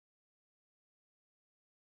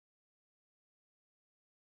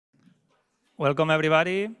Welcome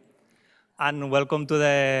everybody, and welcome to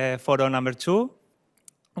the Forum number 2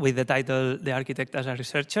 with the title The Architect as a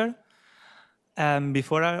Researcher.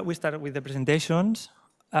 Before we start with the presentations,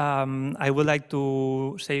 I would like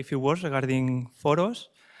to say a few words regarding Foros.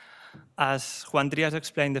 As Juan Trias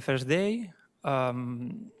explained the first day,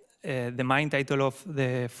 the main title of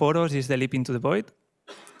the Foros is The Leap into the Void.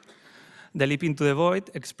 The leap into the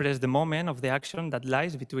void expresses the moment of the action that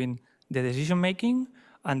lies between the decision-making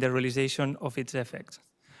and the realization of its effects.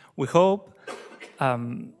 We hope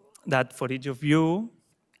that for each of you,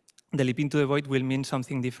 the leap into the void will mean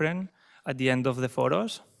something different at the end of the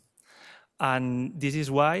Foros. And this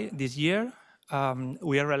is why this year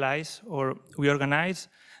we organize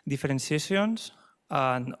different sessions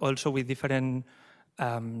and also with different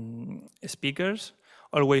speakers,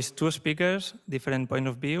 always 2 speakers, different point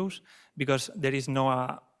of views, because there is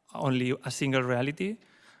no only a single reality,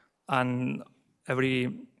 and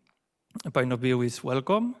every point of view is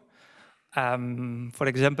welcome. For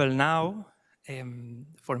example, now,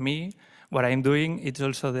 for me, what I'm doing is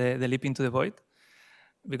also the leap into the void,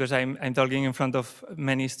 because I'm talking in front of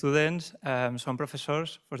many students, some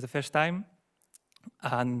professors for the first time,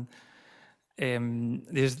 and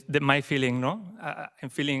this is my feeling, no? I'm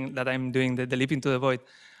feeling that I'm doing the leap into the void.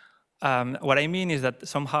 What I mean is that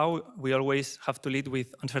somehow we always have to lead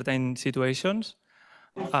with uncertain situations,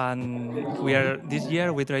 and this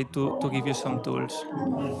year we try to give you some tools.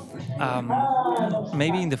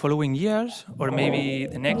 Maybe in the following years, or maybe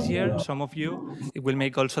the next year, some of you, it will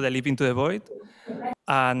make also the leap into the void.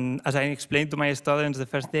 And as I explained to my students the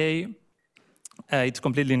first day, it's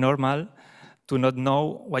completely normal to not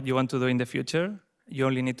know what you want to do in the future. You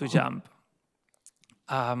only need to jump.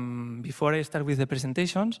 Before I start with the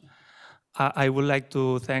presentations, I would like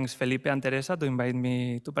to thank Felipe and Teresa to invite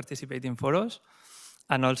me to participate in Foros.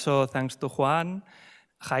 And also thanks to Juan,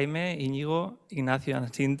 Jaime, Inigo, Ignacio,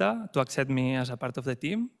 and Cinta to accept me as a part of the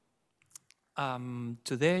team.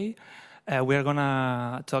 Today, we are going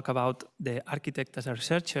to talk about the architect as a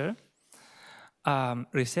researcher.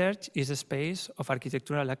 Research is a space of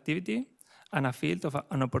architectural activity and a field of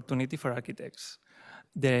an opportunity for architects.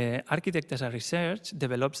 The architect as a research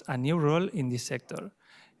develops a new role in this sector,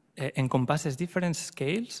 encompasses different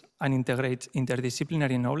scales and integrates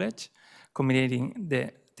interdisciplinary knowledge, combining the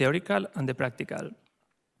theoretical and the practical.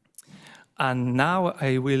 And now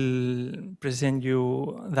I will present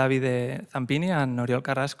you Davide Zampini and Oriol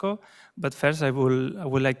Carrasco. But first, I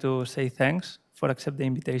would like to say thanks for accepting the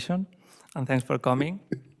invitation, and thanks for coming.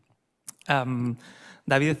 Davide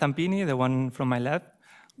Zampini, the one from my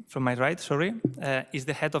right, is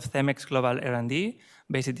the head of CEMEX Global R&D,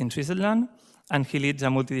 based in Switzerland, and he leads a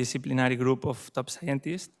multidisciplinary group of top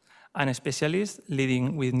scientists and specialists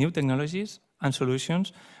leading with new technologies and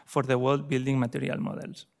solutions for the world building material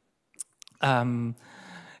models.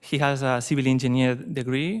 He has a civil engineer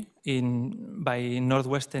degree by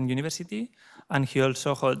Northwestern University, and he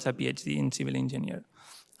also holds a PhD in civil engineer.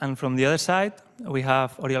 And from the other side, we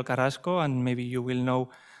have Oriol Carrasco, and maybe you will know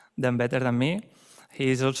them better than me.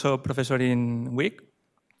 He is also a professor in UIC.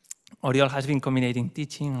 Oriol has been combining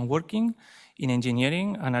teaching and working in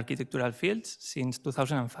engineering and architectural fields since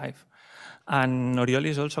 2005. And Oriol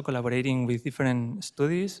is also collaborating with different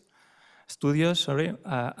studios,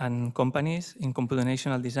 and companies in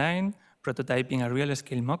computational design, prototyping and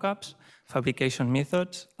real-scale mockups, fabrication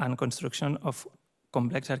methods, and construction of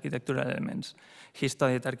complex architectural elements. He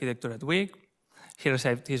studied architecture at UIC. He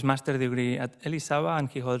received his master's degree at Elisava, and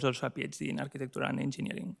he holds also a PhD in architecture and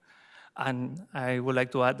engineering. And I would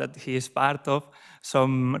like to add that he is part of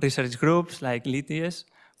some research groups like LITEIS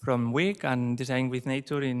from UIC and Design with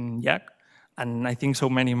Nature in YAC, and I think so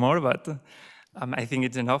many more, but I think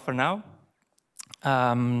it's enough for now.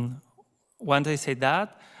 Once I say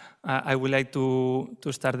that, I would like to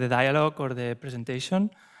start the dialogue or the presentation,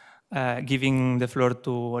 giving the floor to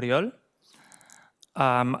Oriol.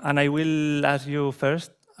 And I will ask you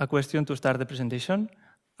first a question to start the presentation.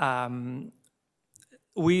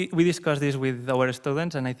 We discussed this with our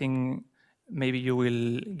students, and I think maybe you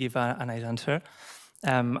will give a nice answer.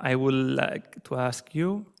 I would like to ask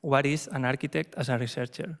you, what is an architect as a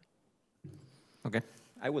researcher? Okay,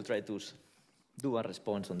 I will try to do a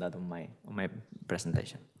response on that on my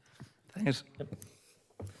presentation. Thanks. Yep.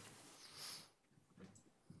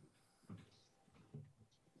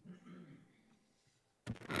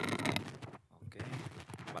 Okay.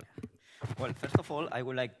 Well, first of all, I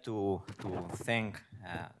would like to thank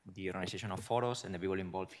the organization of Foros and the people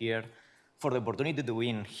involved here for the opportunity to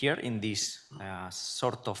be here in this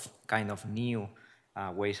sort of kind of new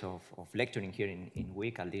ways of lecturing here in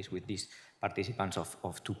UIC, at least with these participants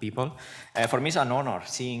of 2 people. For me, it's an honor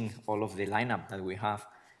seeing all of the lineup that we have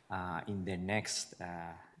in the next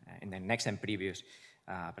and previous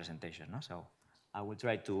presentation. No? So I will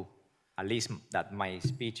try to, at least that my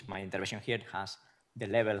speech, my intervention here has the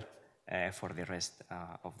level for the rest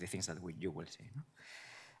of the things that you will see.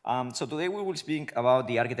 No? So today we will speak about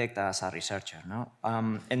the architect as a researcher. No?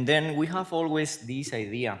 And then we have always this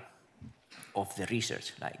idea of the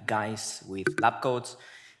research, like guys with lab coats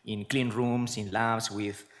in clean rooms, in labs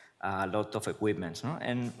with a lot of equipment. No?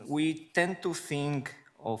 And we tend to think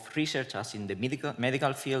of research as in the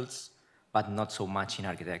medical fields, but not so much in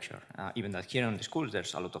architecture. Even that here in the schools,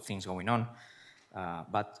 there's a lot of things going on.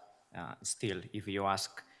 But still, if you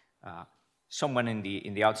ask someone in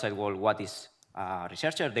the outside world what is a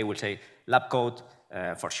researcher, they will say lab coat,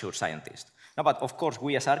 for sure, scientist. No, but of course,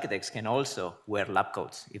 we as architects can also wear lab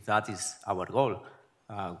coats. If that is our goal,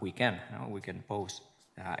 we can. We can pose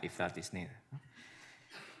if that is needed.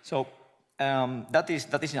 So that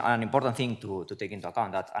is an important thing to take into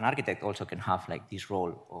account, that an architect also can have like this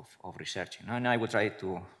role of researching. And I will try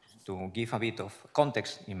to give a bit of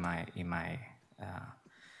context in my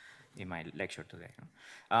lecture today.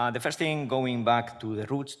 The first thing, going back to the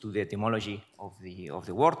roots, to the etymology of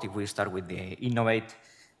the word, if we start with the innovate,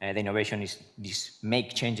 the innovation is this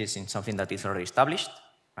make changes in something that is already established,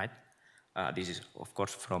 right? This is, of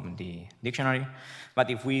course, from the dictionary. But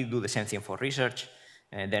if we do the same thing for research,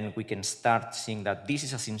 then we can start seeing that this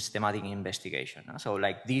is a systematic investigation. So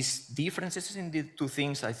like these differences in the 2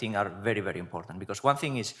 things, I think, are very, very important, because one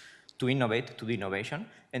thing is to innovate, to do innovation,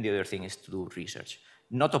 and the other thing is to do research.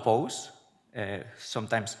 Not oppose,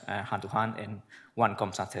 sometimes hand to hand, and one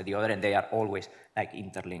comes after the other, and they are always like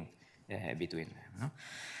interlinked between them.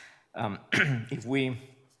 No? If we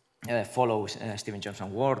follow Stephen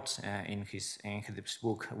Johnson's words in his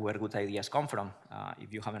book, Where Good Ideas Come From,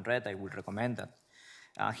 if you haven't read, I would recommend that.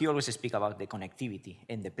 He always speaks about the connectivity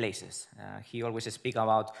and the places. He always speaks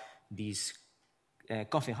about these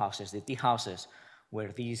coffee houses, the tea houses,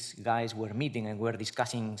 where these guys were meeting and were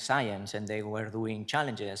discussing science, and they were doing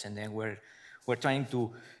challenges, and they were trying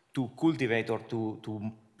to cultivate or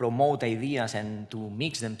to promote ideas and to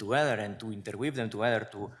mix them together and to interweave them together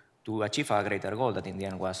to achieve a greater goal that in the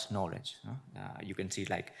end was knowledge. No? You can see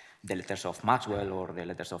like the letters of Maxwell or the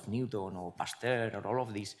letters of Newton or Pasteur or all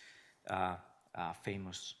of these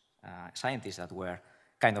famous scientists that were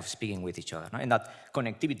kind of speaking with each other. No? And that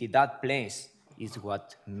connectivity, that place is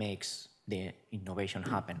what makes the innovation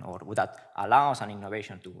happen, or that allows an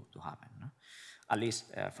innovation to happen. No? At least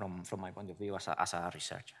from my point of view as a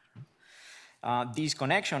researcher. This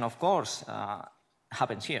connection, of course,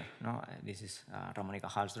 happens here. No? This is Ramon y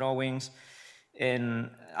Cajal's drawings. And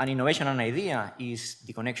an innovation and idea is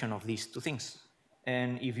the connection of these 2 things.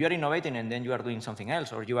 And if you are innovating and then you are doing something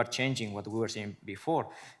else, or you are changing what we were saying before,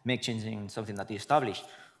 changing something that is established,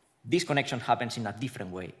 this connection happens in a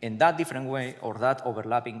different way. And that different way, or that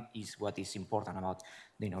overlapping, is what is important about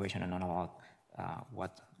the innovation and not about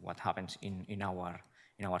what happens in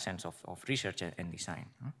our sense of research and design.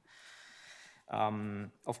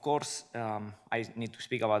 Of course, I need to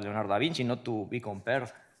speak about Leonardo da Vinci, not to be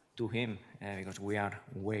compared to him, because we are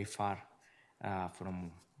way far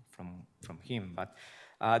from him. But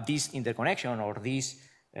this interconnection, or these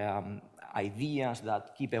ideas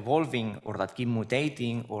that keep evolving, or that keep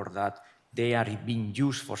mutating, or that they are being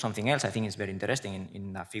used for something else, I think is very interesting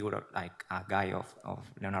in a figure like a guy of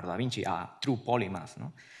Leonardo da Vinci, a true polymath,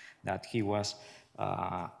 no? That he was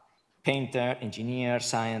painter, engineer,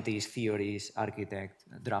 scientist, theorist, architect,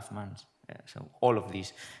 draftsman, so all of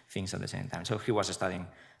these things at the same time. So he was studying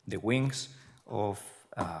the wings of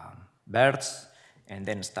birds, and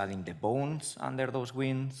then studying the bones under those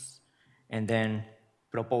wings, and then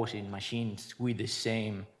proposing machines with the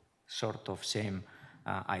same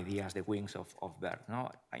idea as the wings of birds. No?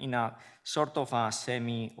 In a sort of a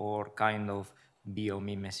semi or kind of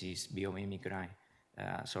biomimesis, biomimicry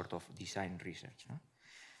sort of design research.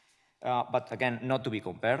 No? But again, not to be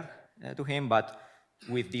compared to him, but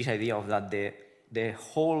with this idea of that the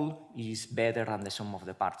whole is better than the sum of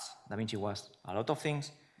the parts. Da Vinci was a lot of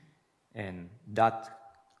things, and that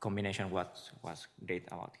combination was great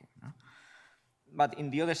about him. No? But in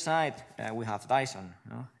the other side, we have Dyson,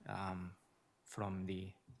 no? From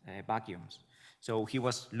the vacuums. So he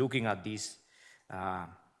was looking at this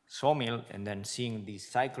sawmill and then seeing this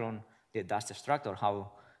cyclone, the dust extractor,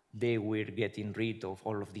 how they were getting rid of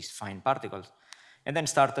all of these fine particles, and then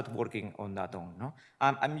started working on that own. No?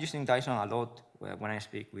 I'm using Dyson a lot when I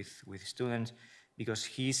speak with students, because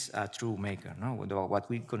he's a true maker, no? What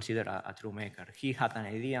we consider a true maker. He had an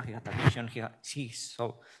idea, he had a vision, he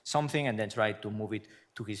saw something and then tried to move it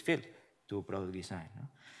to his field, to product design. No?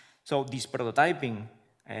 So this prototyping,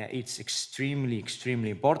 it's extremely,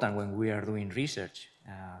 extremely important when we are doing research,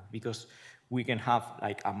 because we can have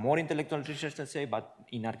like a more intellectual research, let's say, but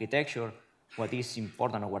in architecture, what is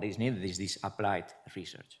important or what is needed is this applied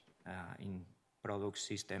research in product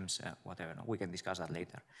systems, whatever. No? We can discuss that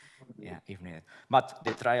later, yeah, if needed. But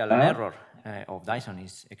the trial and error of Dyson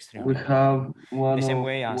is extremely important. The same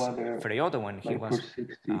way as Freyoto, when he was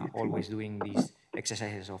always doing these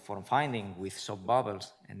exercises of form finding with soap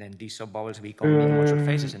bubbles, and then these soap bubbles become minimal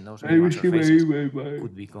surfaces, and those minimal surfaces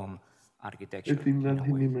could become architecture in a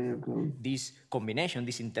way. This combination,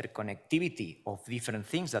 this interconnectivity of different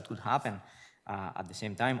things that could happen at the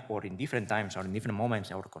same time, or in different times, or in different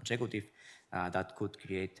moments, or consecutive, that could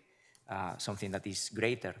create something that is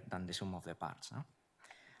greater than the sum of the parts.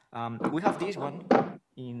 No? We have this one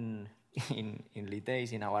in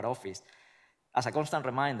LITEIS in our office as a constant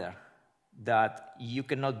reminder that you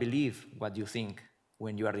cannot believe what you think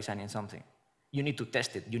when you are designing something. You need to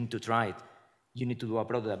test it, you need to try it, you need to do a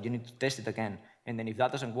prototype, you need to test it again, and then if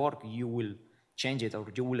that doesn't work, you will change it or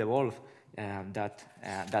you will evolve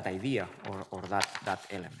that idea or that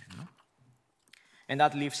element. No? And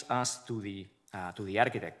that leaves us to the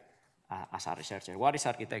architect as a researcher. What is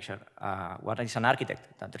architecture? What is an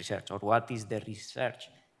architect that research, or what is the research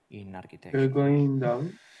in architecture? Going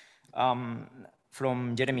down.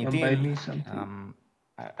 From Jeremy Thiel,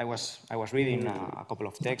 I was reading a couple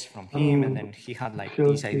of texts from him, and then he had like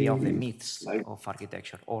this idea of the myths of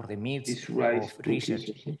architecture, or the myths of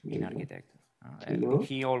research in architecture.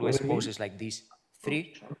 He always poses like these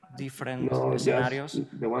three different scenarios.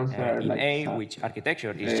 In A, which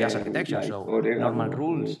architecture is just architecture, so normal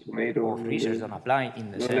rules of research don't apply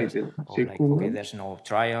in the sense of like, okay, there's no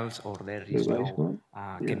trials or there is no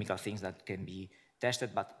chemical things that can be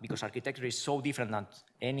tested, but because architecture is so different than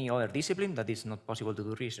any other discipline that it's not possible to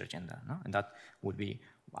do research in that, no? And that would be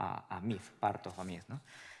a myth, part of a myth. No?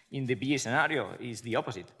 In the B scenario, is the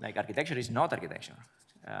opposite. Like architecture is not architecture.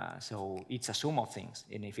 So it's a sum of things,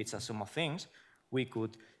 and if it's a sum of things, we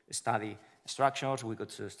could study structures, we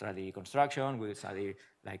could study construction, we could study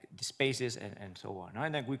like the spaces and so on. No?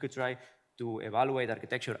 And then we could try to evaluate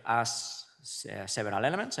architecture as several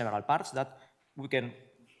elements, several parts that we can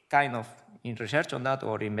kind of in research on that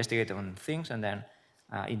or investigate on things, and then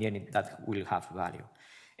in the end that will have value.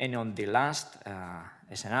 And on the last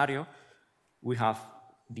scenario, we have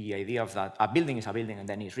the idea of that a building is a building and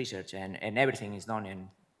then it's research and everything is done, and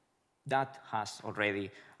that has already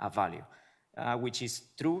a value, which is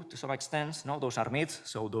true to some extent. No, those are myths,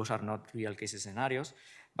 so those are not real case scenarios.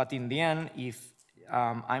 But in the end, if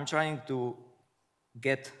I'm trying to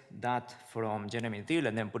get that from Jeremy Thiel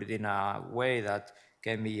and then put it in a way that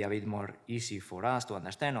can be a bit more easy for us to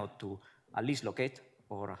understand or to at least locate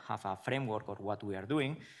or have a framework of what we are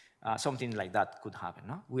doing, something like that could happen.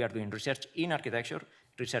 No? We are doing research in architecture,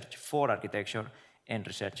 research for architecture, and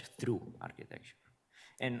research through architecture.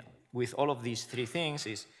 And with all of these three things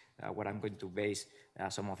is what I'm going to base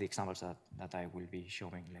some of the examples that I will be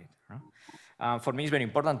showing later. No? For me, it's very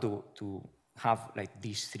important to have like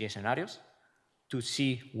these three scenarios to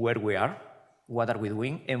see where we are, what are we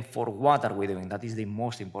doing, and for what are we doing. That is the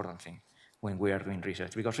most important thing when we are doing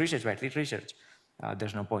research. Because research by research,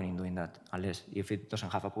 there's no point in doing that unless if it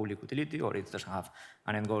doesn't have a public utility or it doesn't have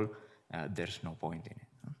an end goal, there's no point in it.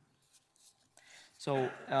 No?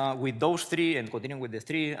 So with those three and continuing with the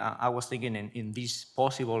three, I was thinking in these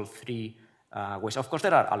possible three ways. Of course,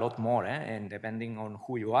 there are a lot more, and depending on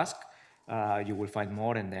who you ask, you will find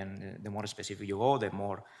more, and then the more specific you go, the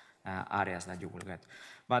more areas that you will get.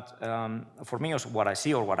 But for me, what I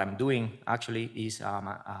see or what I'm doing actually is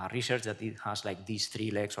research that it has like these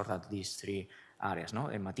three legs or that these three areas, no?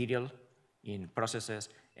 In material, in processes,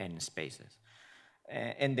 and spaces.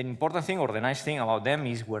 And the important thing or the nice thing about them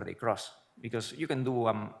is where they cross. Because you can do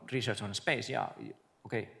research on space, yeah,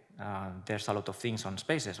 okay, there's a lot of things on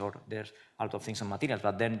spaces or there's a lot of things on materials,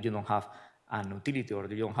 but then you don't have an utility or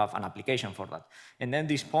you don't have an application for that. And then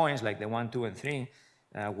these points, like the 1, 2, and 3,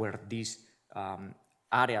 where these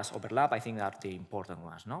areas overlap, I think are the important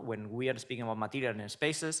ones. No? When we are speaking about material and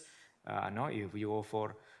spaces, no, if you go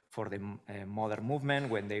for the modern movement,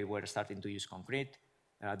 when they were starting to use concrete,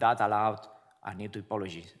 that allowed a new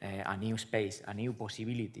typology, a new space, a new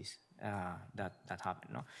possibilities that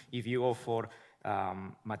happen. No? If you go for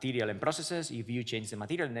material and processes, if you change the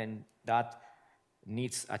material, then that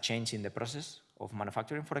needs a change in the process of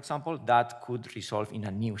manufacturing, for example, that could result in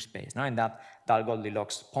a new space. No? And that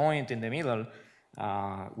Goldilocks point in the middle,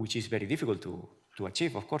 which is very difficult to to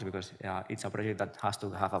achieve, of course, because it's a project that has to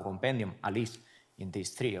have a compendium, at least in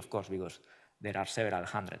these 3, of course, because there are several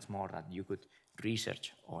hundreds more that you could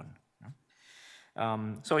research on.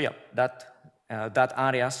 No? So yeah, that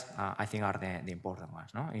areas I think are the important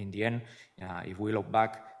ones. No? In the end, if we look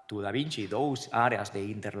back to Da Vinci, those areas,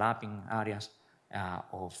 the interlapping areas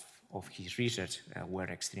of his research were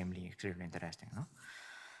extremely interesting. No?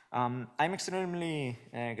 I'm extremely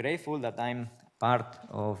grateful that I'm part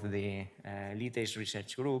of the LITEIS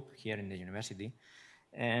research group here in the university.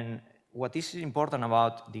 And what is important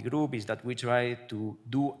about the group is that we try to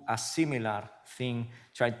do a similar thing,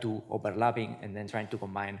 try to overlapping and then trying to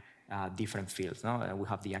combine different fields. No? We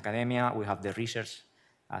have the academia, we have the research,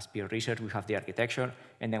 as peer research, we have the architecture,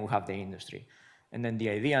 and then we have the industry. And then the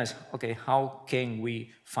idea is, okay, how can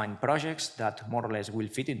we find projects that more or less will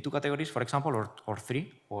fit in 2 categories, for example, or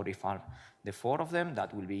 3, or if are the 4 of them,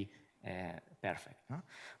 that will be perfect. No?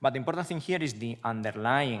 But the important thing here is the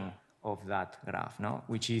underlying of that graph, no?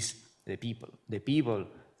 Which is the people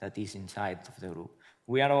that is inside of the group.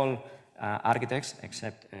 We are all architects,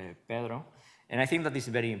 except Pedro, and I think that is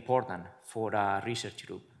very important for a research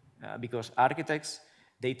group, because architects,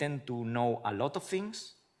 they tend to know a lot of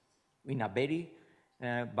things in a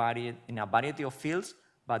variety of fields,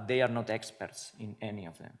 but they are not experts in any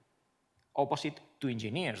of them. Opposite to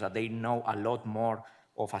engineers, that they know a lot more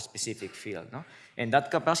of a specific field. No? And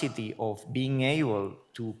that capacity of being able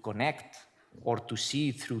to connect or to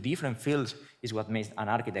see through different fields is what makes an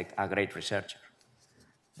architect a great researcher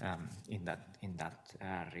in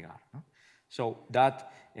that regard. No? So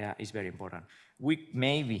that is very important. We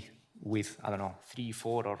maybe with, I don't know, 3,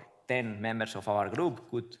 4, or 10 members of our group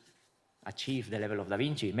could achieve the level of Da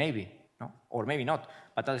Vinci, maybe, no? Or maybe not,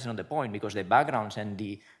 but that is not the point, because the backgrounds and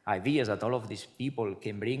the ideas that all of these people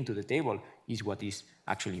can bring to the table is what is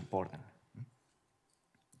actually important.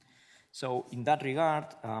 So in that regard,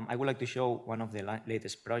 I would like to show one of the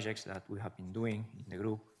latest projects that we have been doing in the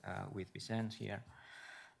group with Vicente here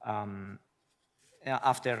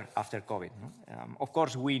after COVID. No? Of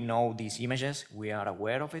course, we know these images, we are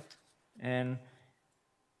aware of it, and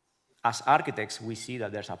as architects, we see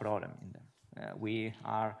that there's a problem in them. We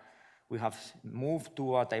have moved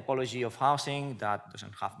to a typology of housing that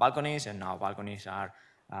doesn't have balconies, and now balconies are,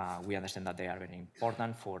 we understand that they are very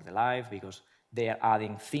important for the life because they are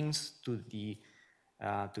adding things to the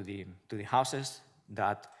houses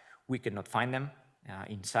that we cannot find them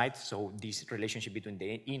inside. So this relationship between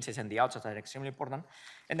the inside and the outside are extremely important.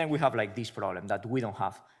 And then we have like this problem that we don't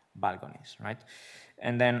have balconies, right?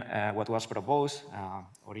 And then what was proposed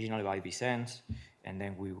originally by Vicente, and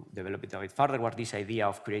then we developed it a bit further, was this idea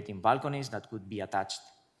of creating balconies that could be attached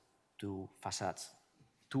to facades,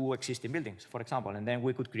 to existing buildings, for example. And then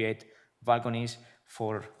we could create balconies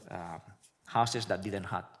for houses that didn't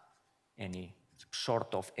have any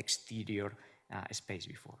sort of exterior space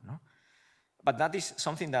before. No? But that is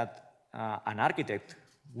something that an architect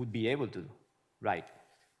would be able to do, right?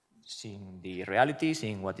 Seeing the reality,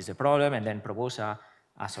 seeing what is the problem, and then propose a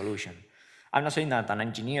solution. I'm not saying that an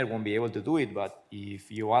engineer won't be able to do it, but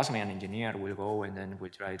if you ask me, an engineer will go and then will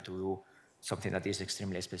try to do something that is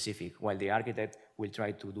extremely specific, while the architect will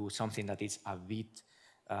try to do something that is a bit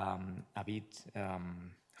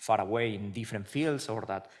far away in different fields or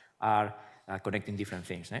that are connecting different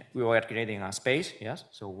things. We were creating a space, yes,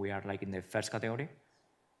 so we are like in the first category.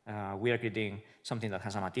 We are creating something that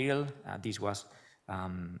has a material. This was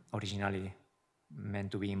originally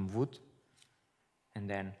meant to be in wood and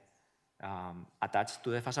then attached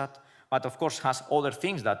to the facade, but of course has other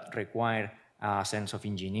things that require a sense of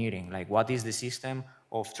engineering, like what is the system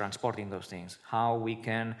of transporting those things, how we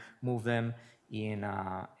can move them in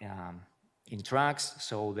trucks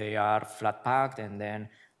so they are flat packed, and then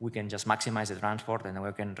we can just maximize the transport and then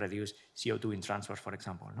we can reduce CO2 in transport, for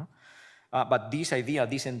example. No? But this idea,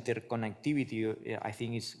 this interconnectivity, I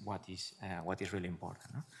think is what is really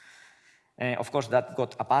important. No? Of course, that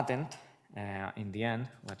got a patent in the end.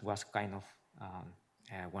 That was kind of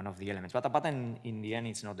one of the elements. But a patent in the end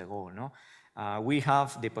is not the goal. No? We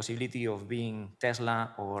have the possibility of being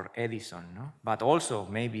Tesla or Edison, no? But also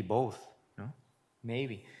maybe both. No?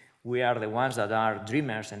 Maybe we are the ones that are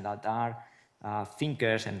dreamers and that are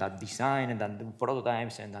thinkers and that design and that do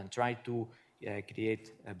prototypes and then try to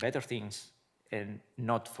create better things, and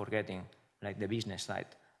not forgetting like the business side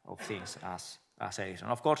of things as Edison.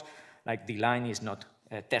 Of course, like the line is not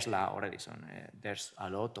Tesla or Edison. There's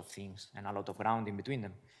a lot of things and a lot of ground in between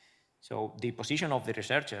them. So the position of the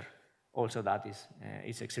researcher also that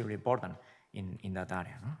is extremely important in that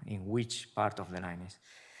area, no? In which part of the line is.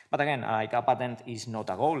 But again, like a patent is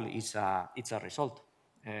not a goal, it's a result.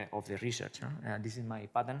 of the research. This is my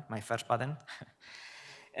patent, my first patent.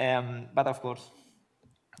 But of course,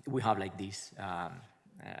 we have like this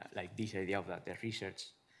idea of that the research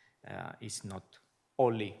is not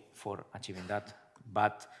only for achieving that,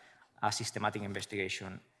 but a systematic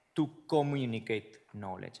investigation to communicate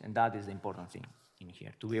knowledge. And that is the important thing in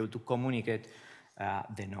here, to be able to communicate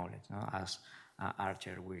the knowledge, as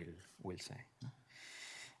Archer will say.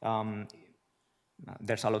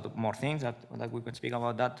 There's a lot of more things that we could speak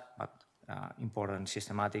about that, but important,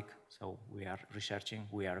 systematic. So we are researching,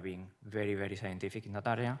 we are being very, very scientific in that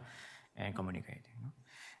area and communicating.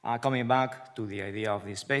 Coming back to the idea of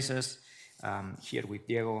these spaces, here with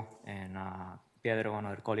Diego and Pedro,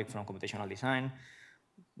 another colleague from computational design,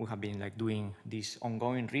 we have been doing this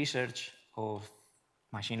ongoing research of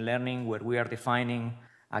machine learning where we are defining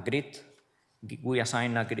a grid. We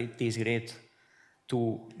assign this grid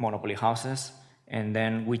to monopoly houses, and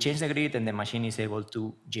then we change the grid and the machine is able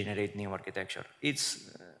to generate new architecture. It's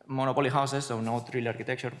monopoly houses, so not real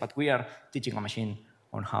architecture, but we are teaching a machine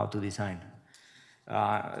on how to design.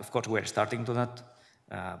 Of course, we're starting to that,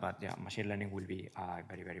 but yeah, machine learning will be a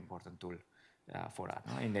very, very important tool for that,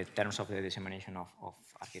 in the terms of the dissemination of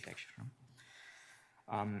architecture.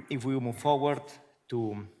 If we move forward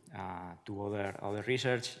to other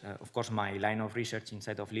research, of course, my line of research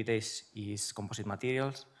inside of LITEIS is composite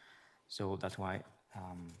materials. So that's why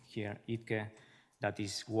here ITKE, that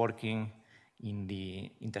is working in the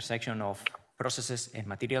intersection of processes and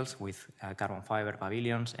materials with carbon fiber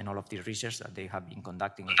pavilions and all of these research that they have been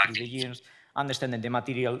conducting through the years, understanding the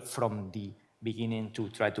material from the beginning to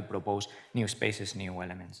try to propose new spaces, new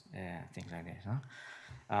elements, things like this.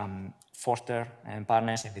 Foster and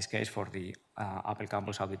partners, in this case for the Apple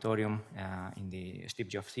Campus Auditorium in the Steve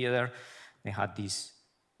Jobs Theater, they had this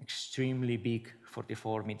extremely big,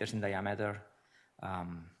 44 meters in diameter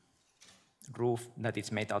roof that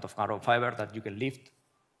is made out of carbon fiber that you can lift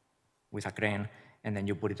with a crane, and then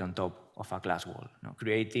you put it on top of a glass wall,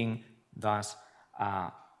 creating thus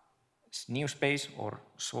a new space or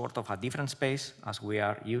sort of a different space as we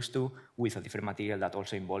are used to, with a different material that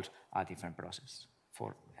also involves a different process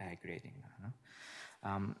for creating that.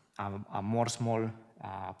 A more small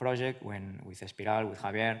project with Espiral, with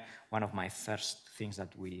Javier, one of my first things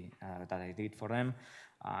that I did for them.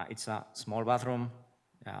 It's a small bathroom,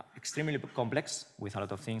 extremely complex, with a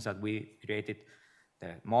lot of things that we created.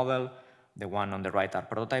 The model, the one on the right are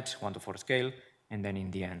prototypes, 1:4 scale, and then in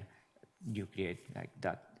the end, you create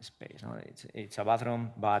that space. It's a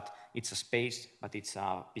bathroom, but it's a space, but it's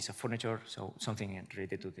a piece of furniture, so something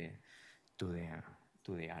related to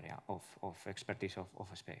the area of expertise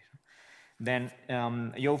of a space. Then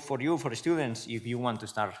for students, if you want to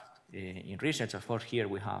start in research, of course, here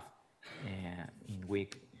we have in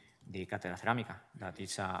WIC the Cátedra Cerámica. That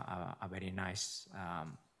is a very nice,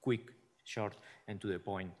 quick, short, and to the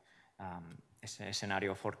point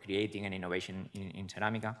scenario for creating an innovation in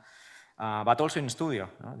Cerámica. But also in studio.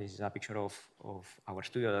 This is a picture of our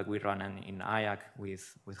studio that we run in IAC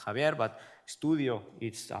with Javier, but studio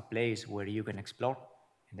is a place where you can explore,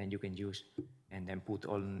 and then you can use and then put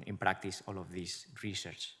in practice all of this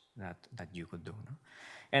research that you could do.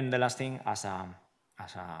 And the last thing, as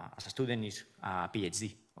a student, is a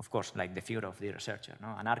PhD, of course, like the figure of the researcher,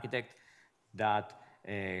 an architect that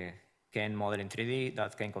can model in 3D,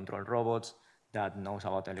 that can control robots, that knows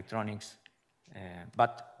about electronics,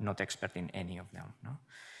 but not expert in any of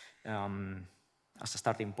them. As a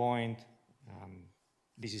starting point,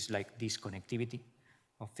 this is like this connectivity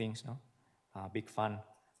of things. A big fan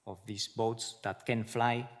of these boats that can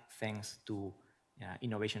fly thanks to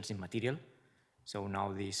innovations in material. So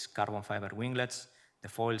now these carbon fiber winglets, the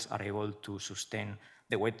foils are able to sustain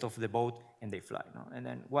the weight of the boat, and they fly. And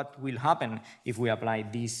then what will happen if we apply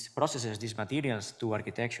these processes, these materials, to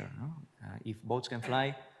architecture? If boats can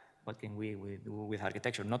fly, what can we do with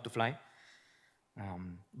architecture? Not to fly,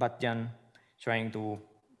 but then trying to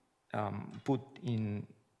put in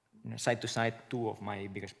side to side two of my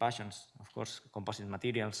biggest passions, of course, composite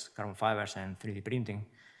materials, carbon fibers, and 3D printing.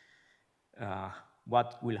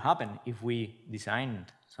 What will happen if we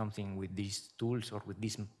designed something with these tools or with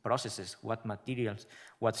these processes? What materials,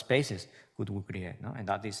 what spaces could we create? And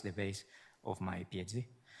that is the base of my PhD.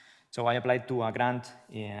 So I applied to a grant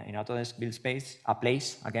in Autodesk Build Space, a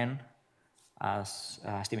place, again, as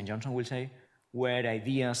Stephen Johnson will say, where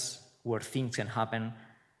ideas, where things can happen,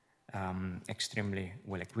 extremely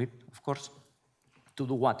well equipped, of course. To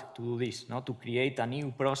do what? To do this, to create a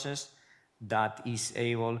new process that is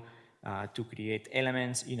able to create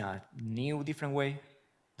elements in a new, different way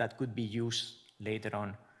that could be used later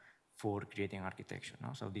on for creating architecture.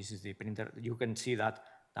 So this is the printer. You can see that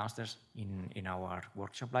downstairs in our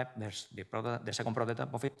workshop lab. There's the second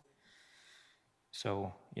prototype of it.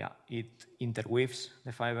 So yeah, it interweaves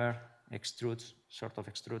the fiber, extrudes,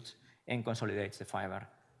 and consolidates the fiber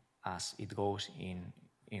as it goes in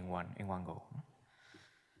one go.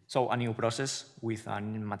 So a new process with a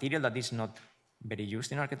material that is not very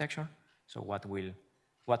used in architecture. So what will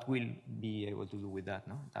be able to do with that?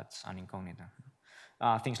 No? That's an incognito.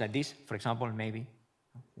 Things like this, for example, maybe,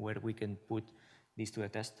 where we can put this to the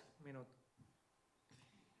test.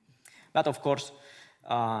 But of course,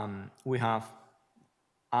 we have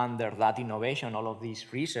under that innovation, all of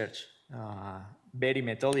this research, very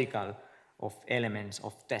methodical of elements,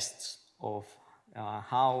 of tests, of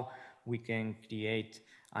how we can create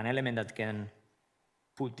an element that can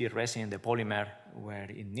put the resin, the polymer, where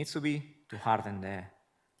it needs to be to harden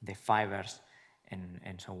the fibers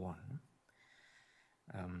and so on.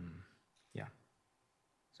 Yeah.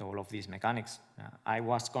 So all of these mechanics, I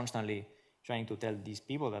was constantly trying to tell these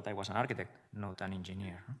people that I was an architect, not an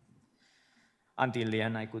engineer. Until the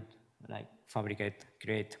end, I could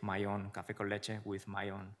create my own café con leche with my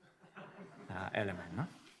own element. No?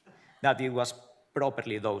 That it was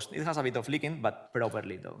properly dosed. It has a bit of leaking, but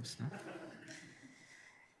properly dosed. No?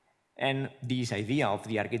 And this idea of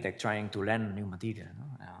the architect trying to learn new material. No?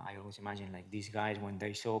 I always imagine like these guys when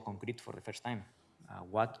they saw concrete for the first time.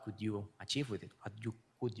 What could you achieve with it? What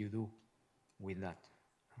could you do with that?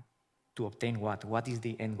 To obtain what? What is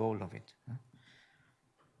the end goal of it?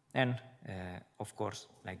 And of course,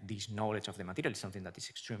 like this knowledge of the material is something that is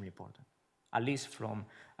extremely important, at least from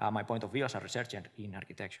my point of view as a researcher in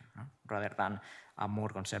architecture, rather than a more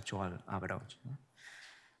conceptual approach.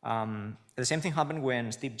 The same thing happened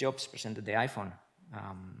when Steve Jobs presented the iPhone.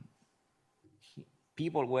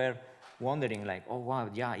 People were wondering like, oh wow,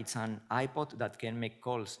 yeah, it's an iPod that can make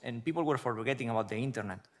calls. And people were forgetting about the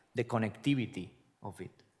internet, the connectivity of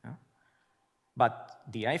it. But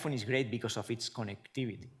the iPhone is great because of its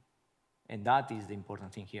connectivity. And that is the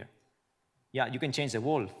important thing here. Yeah, you can change the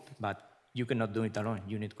world, but you cannot do it alone.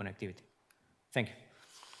 You need connectivity. Thank you.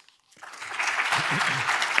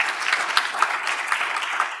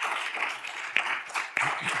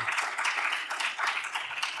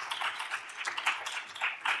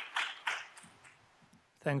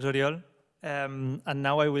 Thanks, Oriol. And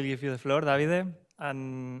now I will give you the floor, Davide,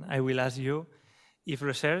 and I will ask you if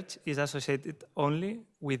research is associated only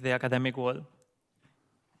with the academic world.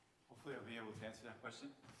 Hopefully I'll be able to answer that question.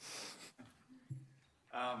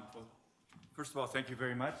 Well, first of all, thank you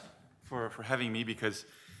very much for having me, because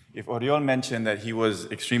if Oriol mentioned that he was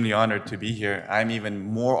extremely honored to be here, I'm even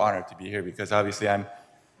more honored to be here, because obviously I'm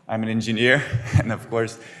an engineer, and of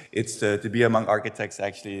course, it's to be among architects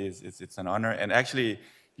actually it's an honor. And actually,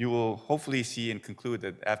 you will hopefully see and conclude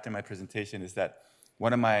that after my presentation is that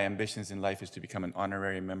one of my ambitions in life is to become an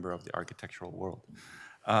honorary member of the architectural world.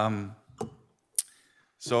 And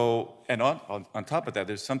on top of that,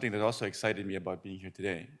 there's something that also excited me about being here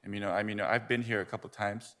today. I've been here a couple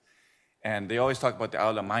times, and they always talk about the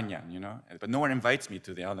Aula Magna, but no one invites me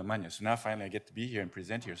to the Aula Magna. So now finally I get to be here and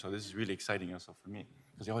present here. So this is really exciting also for me,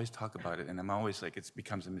 because they always talk about it, and I'm always like, it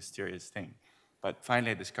becomes a mysterious thing. But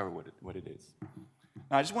finally I discovered what it is.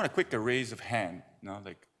 Now I just want a quick raise of hand,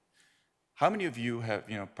 how many of you have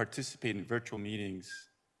participated in virtual meetings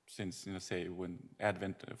since, say, when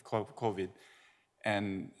advent of COVID?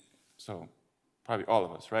 And so probably all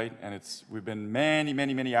of us, right? And we've been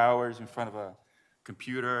many hours in front of a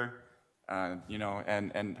computer,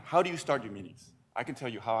 and how do you start your meetings? I can tell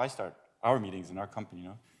you how I start our meetings in our company.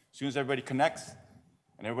 As soon as everybody connects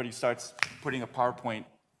and everybody starts putting a PowerPoint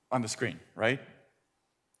on the screen, right?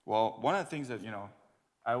 Well, one of the things that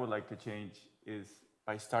I would like to change is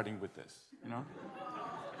by starting with this.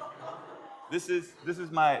 This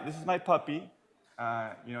is my puppy.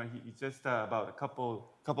 He's just about a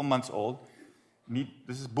couple months old.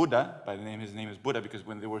 This is Buddha. His name is Buddha because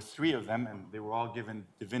when there were 3 of them and they were all given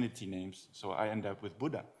divinity names, so I end up with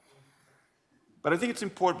Buddha. But I think it's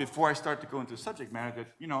important before I start to go into the subject matter that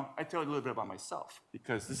I tell you a little bit about myself,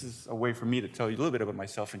 because this is a way for me to tell you a little bit about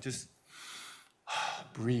myself and just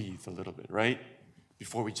breathe a little bit, right?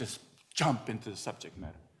 Before we just jump into the subject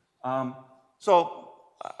matter.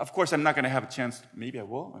 Of course, I'm not going to have a chance. Maybe I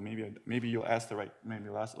will, or maybe you'll ask a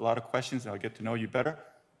lot of questions, and I'll get to know you better.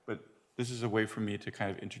 But this is a way for me to kind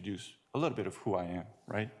of introduce a little bit of who I am,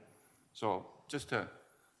 right? So just to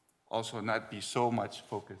also not be so much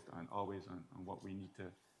focused on what we need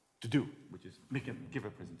to do, which is give a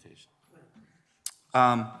presentation.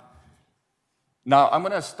 Now, I'm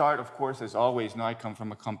going to start, of course, as always. I come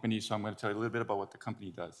from a company, so I'm going to tell you a little bit about what the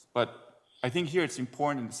company does. But I think here it's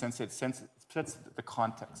important in the sense that it sets the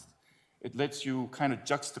context. It lets you kind of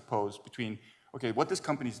juxtapose between, okay, what this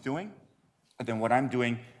company is doing, and then what I'm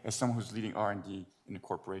doing as someone who's leading R&D in a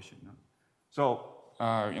corporation. You know? So,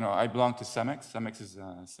 I belong to CEMEX. CEMEX is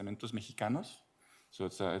Cementos Mexicanos. So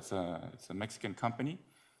it's a Mexican company.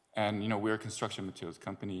 And, we're a construction materials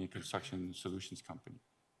company, construction solutions company.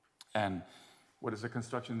 And what does a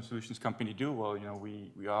construction solutions company do? Well,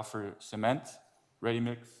 we offer cement,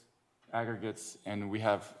 ready-mix, aggregates, and we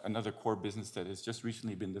have another core business that has just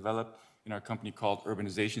recently been developed in our company called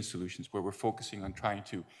Urbanization Solutions, where we're focusing on trying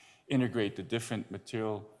to integrate the different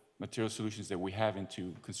material solutions that we have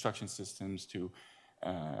into construction systems to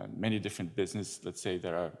many different business, let's say,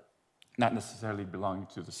 that are not necessarily belonging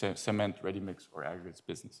to the cement, ready-mix, or aggregates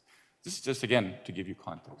business. This is just, again, to give you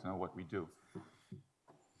context on what we do.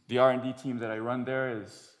 The R&D team that I run there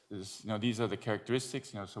is these are the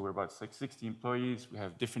characteristics. So we're about 60 employees. We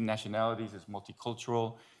have different nationalities. It's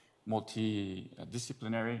multicultural,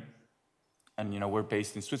 multidisciplinary. And, we're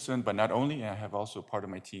based in Switzerland, but not only. I have also part of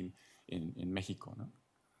my team in Mexico. No?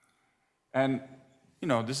 And,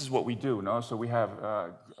 this is what we do. No? So we have,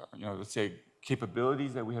 let's say,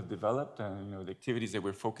 capabilities that we have developed, and the activities that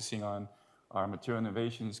we're focusing on are material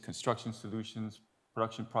innovations, construction solutions,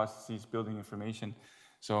 production processes, building information.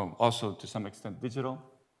 So also to some extent digital,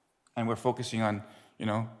 and we're focusing on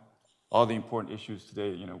all the important issues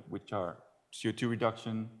today, which are CO2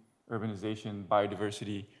 reduction, urbanization,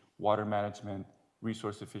 biodiversity, water management,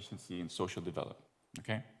 resource efficiency, and social development.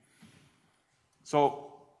 Okay.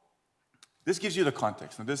 So this gives you the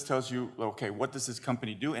context. And this tells you, okay, what does this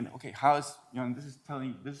company do? And okay, how is, this is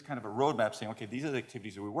kind of a roadmap saying, okay, these are the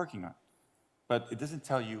activities that we're working on. But it doesn't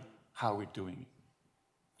tell you how we're doing it.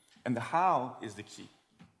 And the how is the key.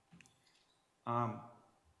 I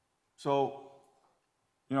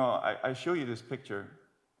show you this picture,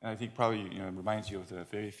 and I think probably, it reminds you of the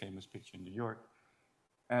very famous picture in New York.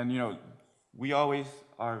 And, we always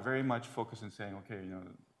are very much focused on saying, okay,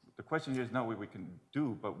 the question here is not what we can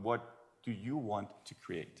do, but what do you want to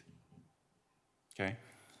create? Okay?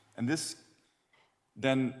 And this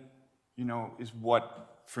then, is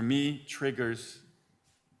what, for me, triggers,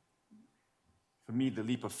 the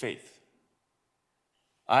leap of faith.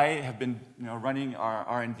 I have been, running our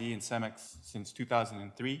R&D in CEMEX since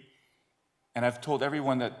 2003, and I've told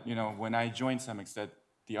everyone that, when I joined CEMEX, that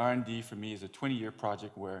the R&D for me is a 20-year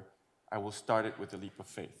project where I will start it with a leap of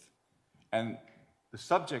faith. And the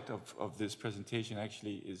subject of this presentation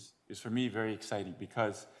actually is for me very exciting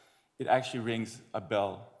because it actually rings a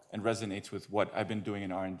bell and resonates with what I've been doing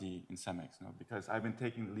in R&D in CEMEX. Because I've been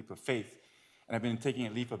taking the leap of faith, and I've been taking a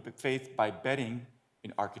leap of faith by betting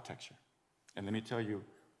in architecture. And let me tell you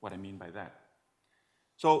what I mean by that.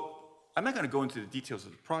 So I'm not going to go into the details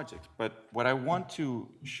of the project, but what I want to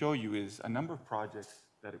show you is a number of projects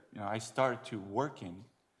that I started to work in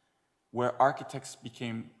where architects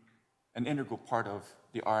became an integral part of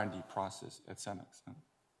the R&D process at CEMEX.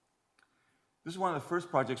 This is one of the first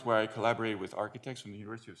projects where I collaborated with architects from the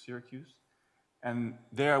University of Syracuse. And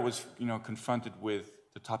there I was confronted with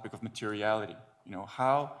the topic of materiality,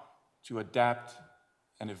 how to adapt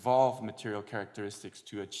and evolve material characteristics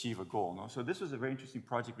to achieve a goal. So this was a very interesting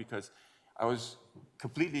project because I was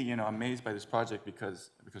completely amazed by this project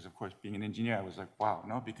because of course, being an engineer, I was like,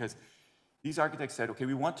 wow, because these architects said, okay,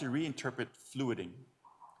 we want to reinterpret fluiding.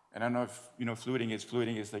 And I don't know if fluiding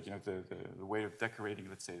is like the way of decorating,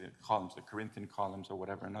 let's say, the columns, the Corinthian columns or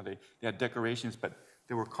whatever. No, they had decorations, but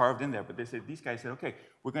they were carved in there. But these guys said, okay,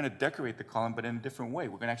 we're going to decorate the column, but in a different way.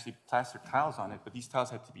 We're going to actually plaster tiles on it, but these tiles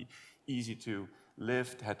had to be easy to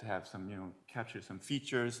lift, had to have some, capture some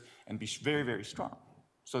features, and be very, very strong.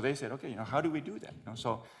 So they said, okay, how do we do that?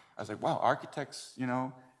 So I was like, wow, architects,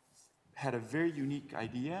 had a very unique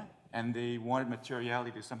idea, and they wanted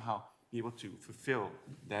materiality to somehow be able to fulfill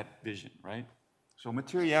that vision, right? So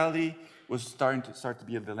materiality was starting to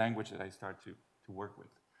be the language that I started to work with.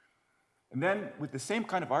 And then with the same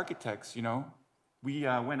kind of architects, we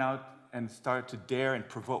went out and started to dare and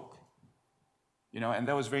provoke. And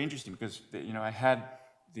that was very interesting because, I had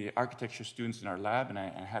the architecture students in our lab, and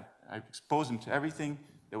I exposed them to everything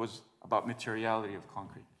that was about materiality of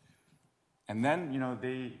concrete. And then,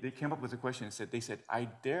 they came up with a question and they said, I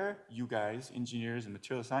dare you guys, engineers and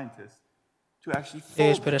material scientists, to actually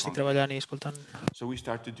fold concrete. So we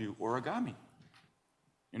start to do origami.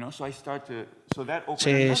 So that opened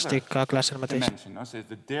another dimension. So it's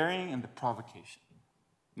the daring and the provocation.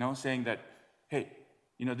 Saying that, hey,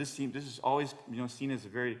 this is always, seen as a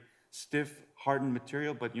very stiff, hardened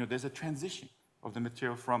material, but, there's a transition of the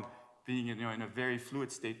material from being, in a very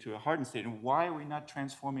fluid state to a hardened state. And why are we not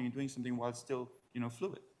transforming and doing something while it's still,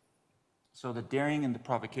 fluid? So the daring and the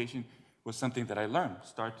provocation was something that I learned,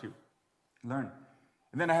 start to learn.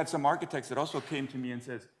 And then I had some architects that also came to me and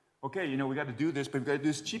says, okay, you know, we got to do this, but we got to do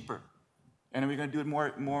this cheaper. And we're going to do it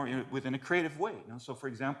more you know, within a creative way. You know? So for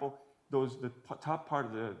example, the top part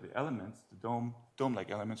of the elements, the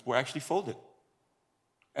dome-like elements, were actually folded.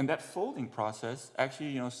 And that folding process actually,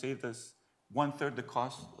 you know, saved us 1/3 the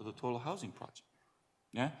cost of the total housing project.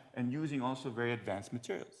 Yeah? And using also very advanced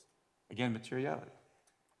materials. Again, materiality.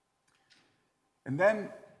 And then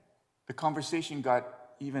the conversation got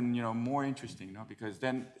even, you know, more interesting, you know, because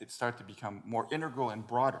then it started to become more integral and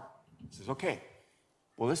broader. It says, okay,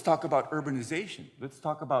 well, let's talk about urbanization. Let's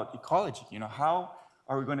talk about ecology. You know, how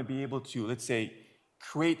are we going to be able to, let's say,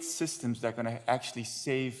 create systems that are going to actually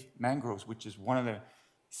save mangroves, which is one of the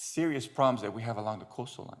serious problems that we have along the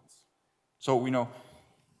coastal lines. So, you know,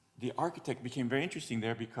 the architect became very interesting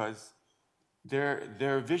there because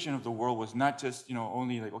their vision of the world was not just, you know,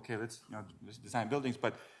 only like, okay, let's design buildings,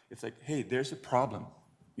 but it's like, hey, there's a problem.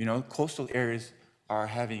 You know, coastal areas are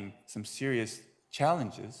having some serious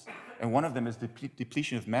challenges, and one of them is the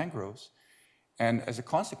depletion of mangroves. And as a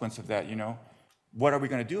consequence of that, you know, what are we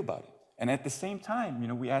going to do about it? And at the same time, you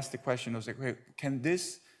know, we asked the question, I was like, hey, can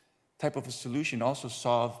this type of a solution also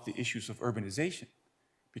solve the issues of urbanization?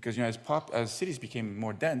 Because, you know, as cities became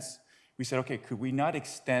more dense, we said, okay, could we not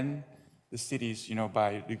extend the cities, you know,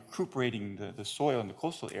 by recuperating the soil in the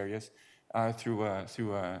coastal areas through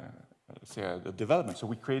the development? So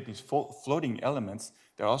we create these floating elements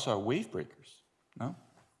that also are wave breakers, no?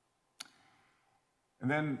 And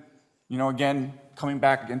then, you know, again, coming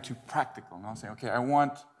back again to practical, you know, saying, okay, I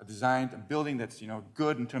want a building that's, you know,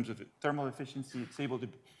 good in terms of the thermal efficiency, it's able to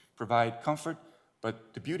provide comfort,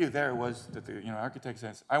 but the beauty there was that the, you know, architect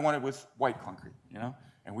says, I want it with white concrete, you know,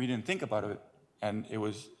 and we didn't think about it, and it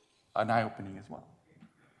was an eye-opening as well.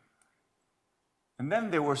 And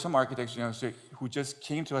then there were some architects, you know, who just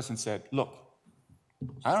came to us and said, look,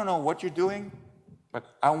 I don't know what you're doing,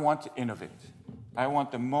 but I want to innovate. I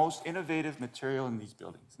want the most innovative material in these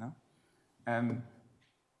buildings, no? And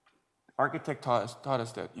architect taught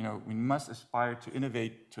us that, you know, we must aspire to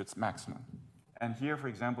innovate to its maximum. And here, for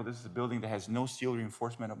example, this is a building that has no steel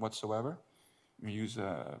reinforcement whatsoever. We use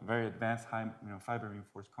a very advanced high, you know, fiber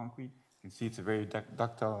reinforced concrete. You can see it's a very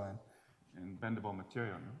ductile and bendable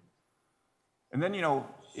material. No? And then, you know,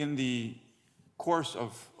 in the course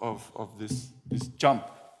of this jump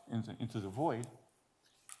into the void,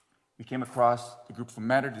 we came across the group from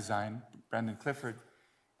Matter Design, Brandon Clifford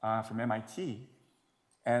from MIT,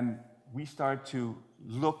 and we started to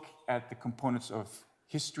look at the components of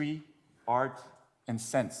history, art, and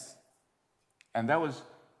sense. And that was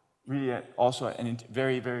really also a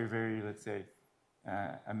very, very, very, let's say,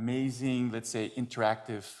 amazing, let's say,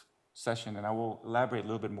 interactive session, and I will elaborate a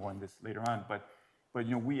little bit more on this later on. But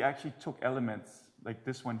you know, we actually took elements like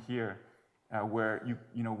this one here, where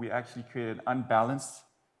you know, we actually created unbalanced.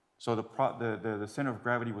 So the center of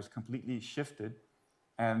gravity was completely shifted,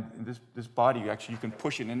 and in this body, you can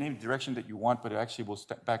push it in any direction that you want, but it actually will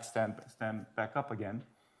stand back up again.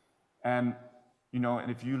 And you know,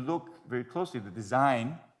 and if you look very closely, the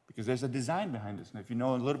design, because there's a design behind this, and if you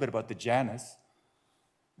know a little bit about the Janus,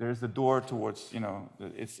 there's the door towards, you know,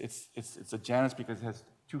 it's a Janus because it has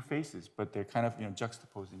two faces, but they're kind of, you know,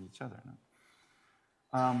 juxtaposing each other.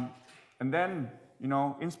 No? And then, you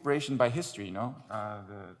know, inspiration by history, you know,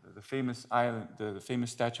 the famous island, the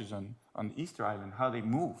famous statues on the Easter Island, how they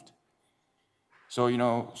moved. So, you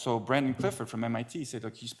know, so Brandon Clifford from MIT said,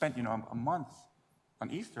 look, he spent, you know, a month on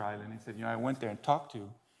Easter Island. He said, you know, I went there and talked to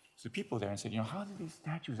the people there and said, you know, how do these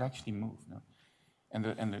statues actually move? You know?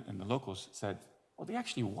 And the locals said, well, they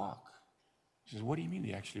actually walk. He says, what do you mean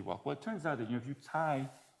they actually walk? Well, it turns out that, you know, if you tie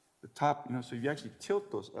the top, you know, so you actually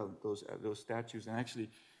tilt those statues and actually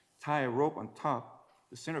tie a rope on top,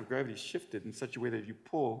 the center of gravity is shifted in such a way that if you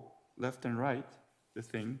pull left and right, the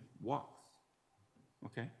thing walks,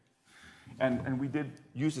 okay? And we did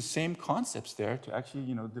use the same concepts there to actually,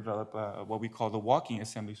 you know, develop what we call the walking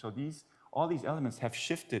assembly. So all these elements have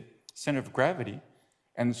shifted center of gravity,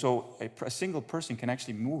 and so a single person can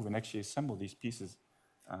actually move and actually assemble these pieces,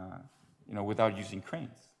 you know, without using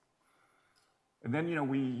cranes. And then, you know,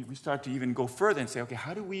 we start to even go further and say, okay,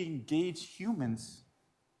 how do we engage humans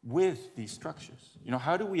with these structures? You know,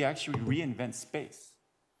 how do we actually reinvent space?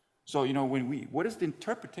 So, you know, what is the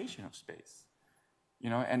interpretation of space? You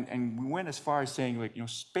know, and we went as far as saying, like, you know,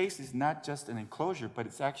 space is not just an enclosure, but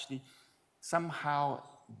it's actually somehow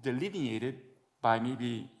delineated by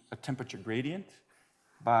maybe a temperature gradient,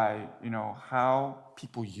 by, you know, how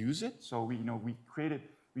people use it. So we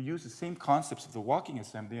used the same concepts of the walking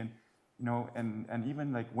assembly, and, you know, and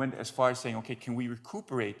even like went as far as saying, okay, can we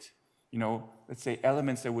recuperate let's say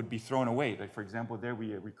elements that would be thrown away. Like for example, there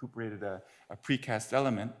we recuperated a precast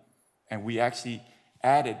element, and we actually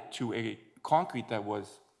added to a concrete that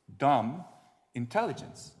was dumb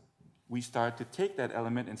intelligence. We start to take that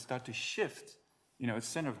element and start to shift, its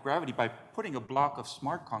center of gravity by putting a block of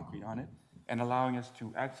smart concrete on it and allowing us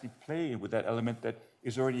to actually play with that element that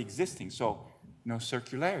is already existing. So,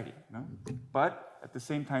 circularity, But at the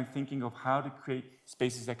same time, thinking of how to create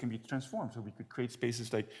spaces that can be transformed. So we could create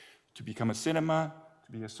spaces like to become a cinema,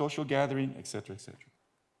 to be a social gathering, et cetera, et cetera.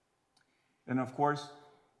 And of course,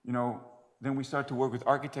 then we start to work with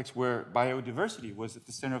architects where biodiversity was at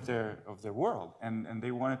the center of their world, and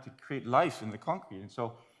they wanted to create life in the concrete. And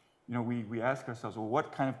so, we ask ourselves, well,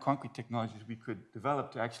 what kind of concrete technologies we could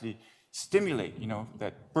develop to actually stimulate,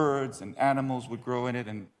 that birds and animals would grow in it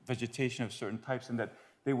and vegetation of certain types, and that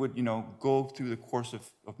they would, go through the course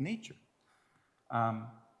of nature.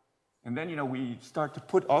 And then, we start to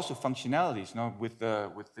put also functionalities,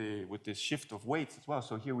 with this shift of weights as well.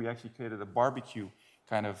 So here we actually created a barbecue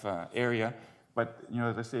kind of area, but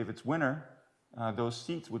let's say if it's winter, those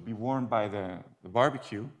seats would be warmed by the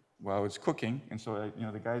barbecue while it's cooking, and so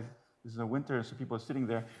the guys, this is a winter, so people are sitting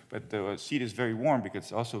there, but the seat is very warm because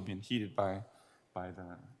it's also been heated by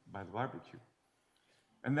the barbecue.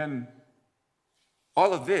 And then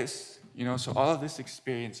all of this, so all of this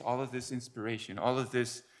experience, all of this inspiration, all of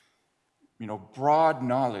this, broad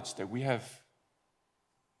knowledge that we have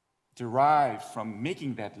derived from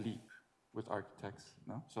making that leap with architects,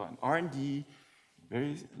 So an R&D,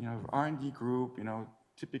 very, R&D group,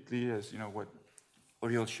 typically as, what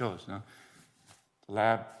Oriol shows, the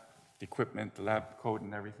lab, the equipment, the lab code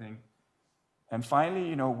and everything. And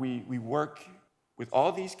finally, we work with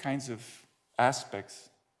all these kinds of aspects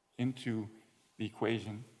into the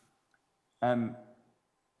equation. And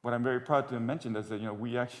what I'm very proud to mention is that,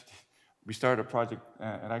 we started a project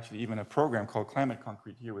and actually even a program called Climate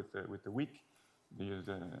Concrete here with the week.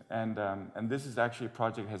 And this is actually a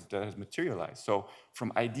project that has materialized. So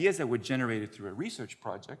from ideas that were generated through a research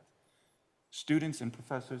project, students and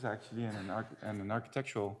professors actually in an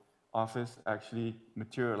architectural office actually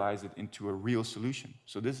materialize it into a real solution.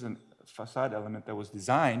 So this is a facade element that was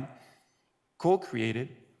designed, co-created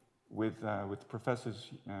with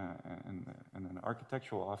professors in an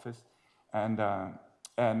architectural office.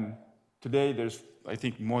 And today there's, I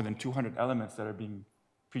think, more than 200 elements that are being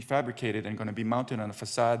prefabricated and going to be mounted on a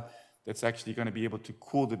facade that's actually going to be able to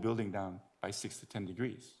cool the building down by 6 to 10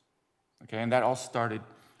 degrees. Okay, and that all started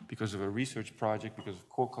because of a research project, because of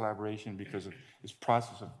co-collaboration, because of this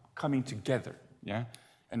process of coming together,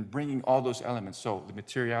 and bringing all those elements, so the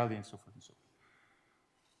materiality and so forth and so forth.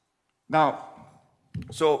 Now,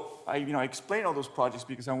 so I explained all those projects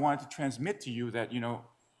because I wanted to transmit to you that,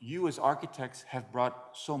 you as architects have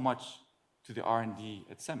brought so much to the R&D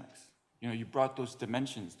at CEMEX. You brought those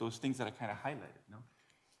dimensions, those things that I kind of highlighted,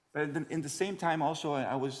 But in the same time, also,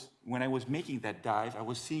 when I was making that dive, I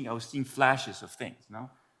was seeing flashes of things,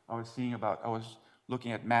 I was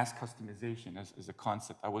looking at mass customization as a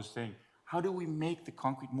concept. I was saying, how do we make the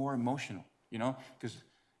concrete more emotional, Because,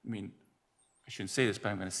 I shouldn't say this, but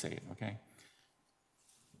I'm going to say it, okay?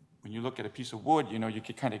 When you look at a piece of wood, you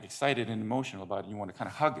get kind of excited and emotional about it. You want to kind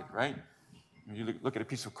of hug it, right? When you look at a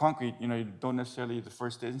piece of concrete, you don't necessarily, the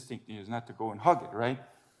first instinct is not to go and hug it, right?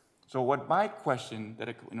 So what my question,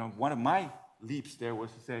 one of my leaps there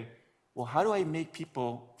was to say, well, how do I make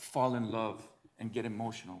people fall in love and get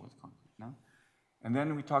emotional with concrete, And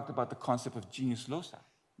then we talked about the concept of genius loci,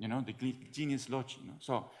 the genius loci,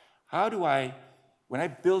 So how do I, when I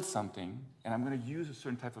build something and I'm going to use a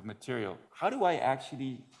certain type of material, how do I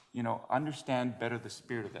actually, understand better the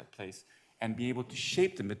spirit of that place and be able to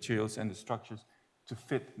shape the materials and the structures to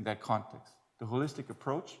fit in that context? The holistic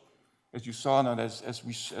approach, as you saw now, as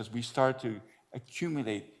we start to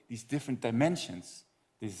accumulate these different dimensions,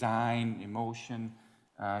 design, emotion,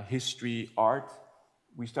 history, art,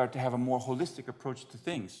 we start to have a more holistic approach to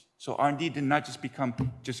things. So R&D did not just become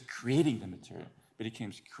just creating the material, but it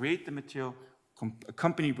came to create the material,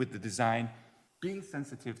 accompanied with the design, being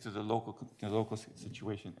sensitive to the local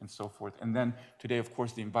situation and so forth. And then today, of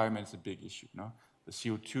course, the environment is a big issue, The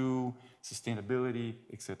CO2, sustainability,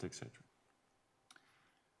 et cetera, et cetera.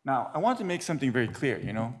 Now, I want to make something very clear,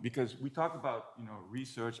 because we talk about,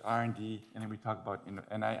 research, R&D, and then we talk about,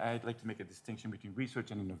 and I'd like to make a distinction between research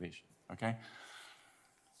and innovation, okay?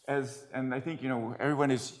 And I think, everyone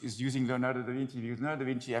is using Leonardo da Vinci, because Leonardo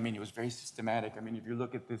da Vinci, he was very systematic. If you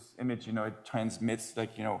look at this image, it transmits,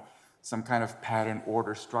 like, some kind of pattern,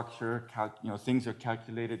 order, structure, things are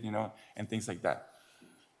calculated, and things like that.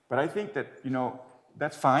 But I think that,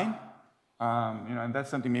 that's fine. And that's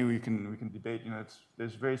something maybe we can debate.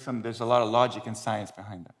 There's a lot of logic and science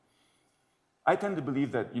behind that. I tend to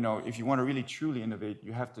believe that if you want to really truly innovate,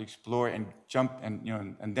 you have to explore and jump,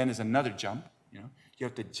 and then there's another jump. You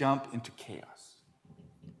have to jump into chaos.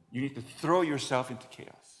 You need to throw yourself into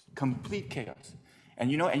chaos, complete chaos,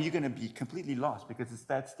 and you're going to be completely lost because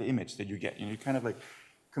that's the image that you get. You're kind of like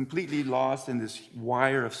completely lost in this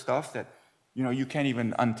wire of stuff that you can't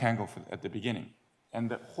even untangle at the beginning. And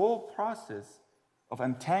the whole process of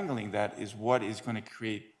untangling that is what is going to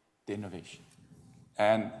create the innovation.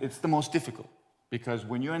 And it's the most difficult, because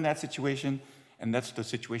when you're in that situation, and that's the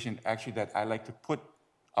situation actually that I like to put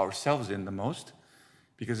ourselves in the most,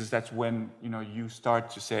 because that's when you start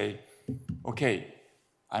to say, okay,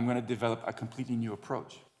 I'm going to develop a completely new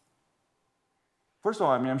approach. First of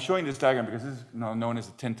all, I'm showing this diagram because this is known as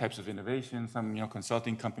the 10 types of innovation. Some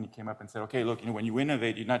consulting company came up and said, okay, look, when you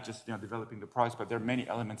innovate, you're not just developing the product, but there are many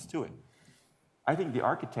elements to it. I think the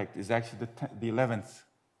architect is actually the 11th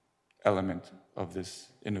element of this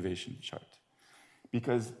innovation chart.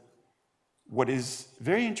 Because what is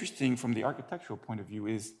very interesting from the architectural point of view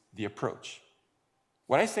is the approach.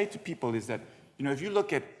 What I say to people is that, if you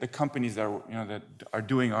look at the companies that are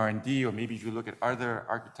doing R&D, or maybe if you look at other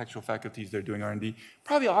architectural faculties that are doing R&D,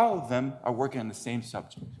 probably all of them are working on the same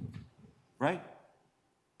subject, right?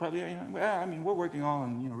 Probably, we're working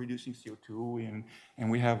on reducing CO2, and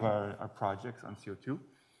we have our projects on CO2.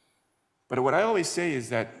 But what I always say is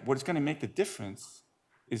that what's going to make the difference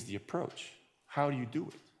is the approach. How do you do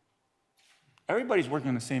it? Everybody's working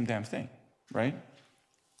on the same damn thing, right?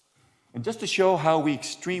 And just to show how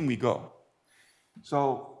extreme we go.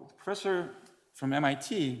 So the professor from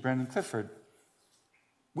MIT, Brandon Clifford,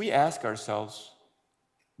 we ask ourselves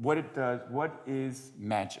what is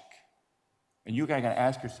magic? And you guys are going to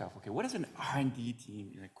ask yourself, okay, what is an R&D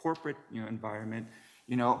team in a corporate environment,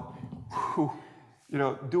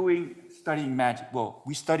 studying magic? Well,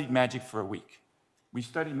 we studied magic for a week. We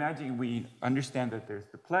studied magic, and we understand that there's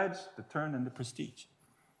the pledge, the turn, and the prestige.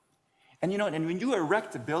 And and when you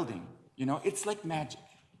erect a building, it's like magic,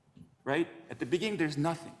 right? At the beginning, there's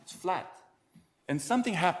nothing. It's flat. And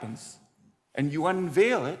something happens, and you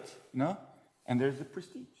unveil it, and there's the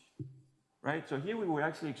prestige, right? So here we were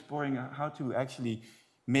actually exploring how to actually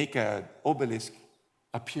make an obelisk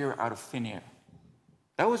appear out of thin air.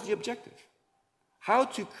 That was the objective. How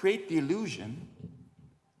to create the illusion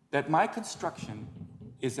that my construction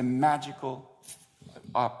is a magical,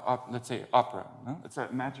 let's say, opera. It's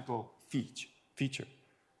a magical feature.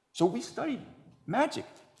 So we studied magic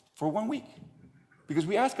for 1 week, because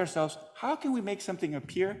we ask ourselves, how can we make something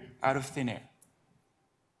appear out of thin air?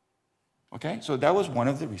 Okay, so that was one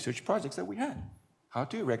of the research projects that we had, how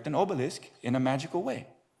to erect an obelisk in a magical way.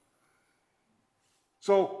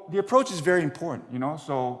 So the approach is very important,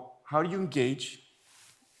 so how do you engage?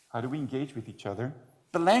 How do we engage with each other?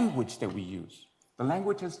 The language that we use. The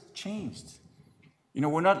language has changed.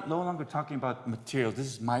 We're no longer talking about materials. This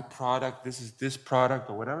is my product, this is this product,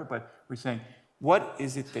 or whatever, but we're saying, what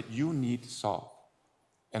is it that you need to solve?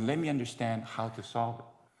 And let me understand how to solve it.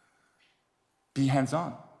 Be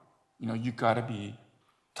hands-on. You gotta be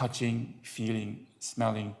touching, feeling,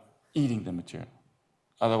 smelling, eating the material.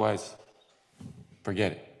 Otherwise,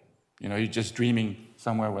 forget it. You're just dreaming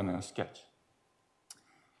somewhere in a sketch.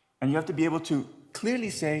 And you have to be able to clearly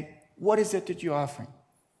say, what is it that you're offering?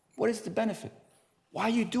 What is the benefit? Why are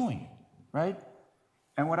you doing it, right?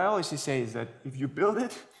 And what I always say is that if you build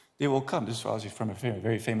it, they will come. This is obviously from a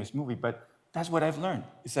very famous movie, but that's what I've learned.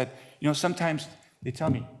 Is that, sometimes they tell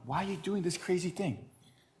me, why are you doing this crazy thing?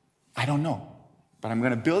 I don't know, but I'm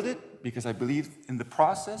going to build it because I believe in the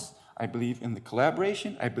process, I believe in the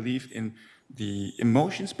collaboration, I believe in the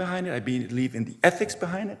emotions behind it, I believe in the ethics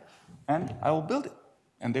behind it, and I will build it,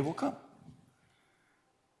 and they will come.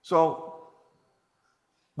 So,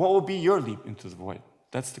 what will be your leap into the void?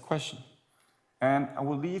 That's the question. And I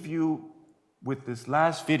will leave you with this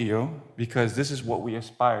last video, because this is what we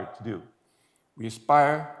aspire to do. We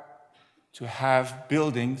aspire to have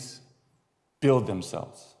buildings build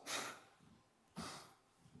themselves.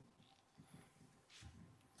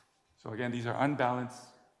 So again, these are unbalanced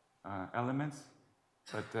elements,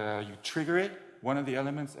 but you trigger it, one of the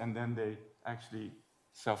elements, and then they actually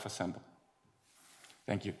self-assemble.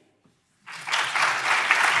 Thank you.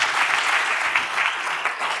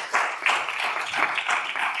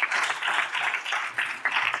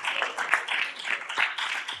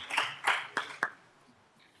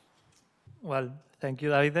 Well, thank you,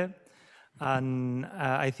 Davide. And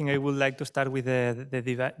I think I would like to start with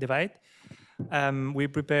the debate. We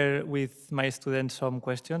prepare with my students some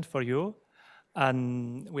questions for you.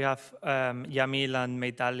 And we have Yamil and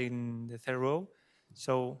Meital in the third row.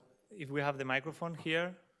 So if we have the microphone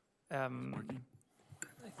here, I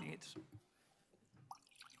think it's...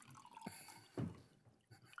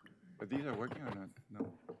 But these are working or not? No.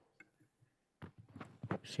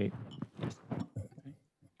 Sí. Yes.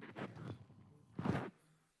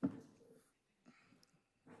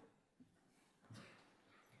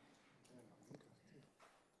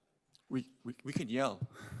 We could yell.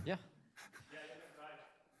 Yeah.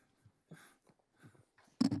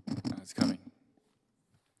 It's coming.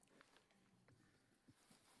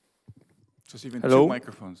 So it's even Hello? 2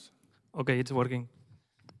 microphones. Okay, it's working.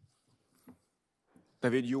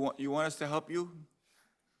 David, you want us to help you?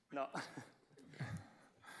 No.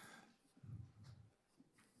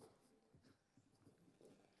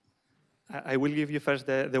 I will give you first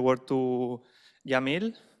the word to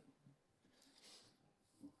Yamil.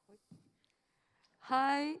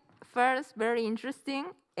 Hi. First, very interesting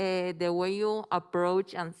the way you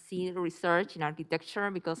approach and see research in architecture,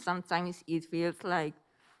 because sometimes it feels like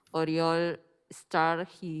Oriol started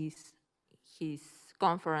his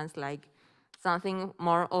conference like something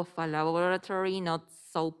more of a laboratory, not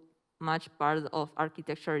so much part of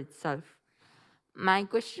architecture itself. My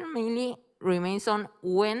question mainly remains on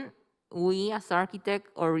when we as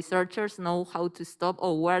architects or researchers know how to stop,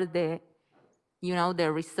 or where the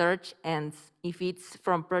research ends, if it's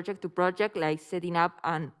from project to project, like setting up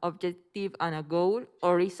an objective and a goal,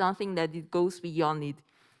 or is something that it goes beyond it.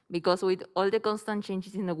 Because with all the constant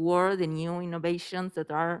changes in the world, the new innovations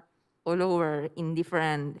that are all over in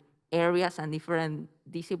different areas and different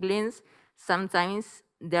disciplines, sometimes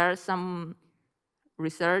there are some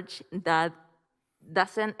research that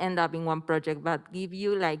doesn't end up in one project, but give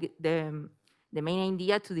you like the main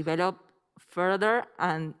idea to develop further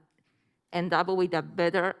and end up with a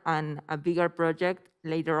better and a bigger project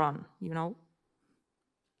later on,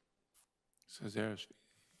 So there's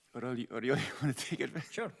Oriol, you want to take it?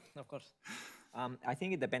 Sure, of course. I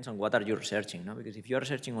think it depends on what are you researching, no? Because if you're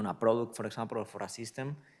researching on a product, for example, or for a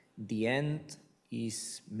system, the end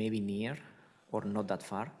is maybe near or not that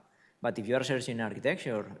far. But if you're researching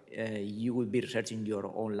architecture, you will be researching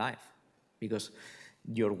your own life, because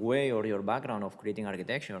your way or your background of creating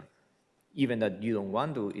architecture, even that you don't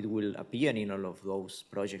want to, it will appear in all of those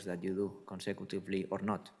projects that you do consecutively or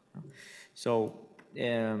not. No? So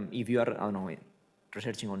if you are, I don't know,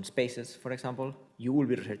 researching on spaces, for example, you will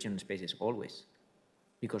be researching on spaces always,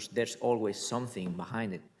 because there's always something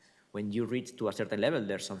behind it. When you reach to a certain level,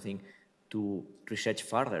 there's something to research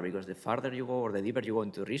further, because the farther you go or the deeper you go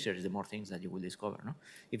into research, the more things that you will discover. No?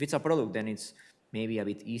 If it's a product, then it's maybe a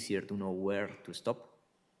bit easier to know where to stop,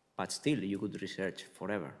 but still you could research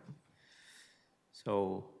forever.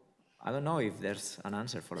 So I don't know if there's an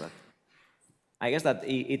answer for that. I guess that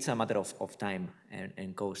it's a matter of time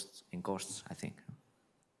and costs, I think,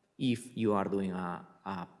 if you are doing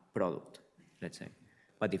a product, let's say.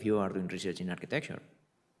 But if you are doing research in architecture,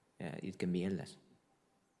 it can be endless.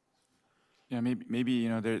 Yeah, maybe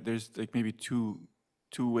there's like maybe two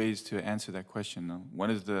ways to answer that question. No? One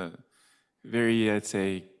is the very, let's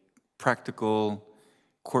say, practical,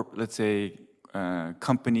 let's say,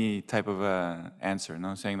 company type of answer.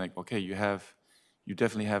 No, saying like, okay, you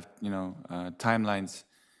definitely have timelines,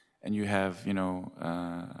 and you have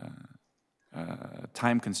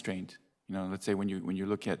time constraint. Let's say when you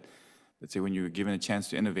look at, let's say when you're given a chance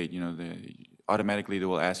to innovate, automatically they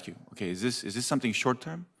will ask you, okay, is this something short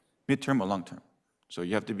term, mid-term, or long term? So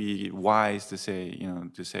you have to be wise to say,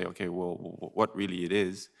 okay, well, what really it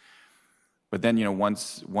is. But then,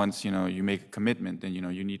 once you make a commitment, then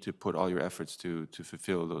you need to put all your efforts to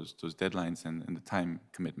fulfill those deadlines and the time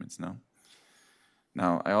commitments. No.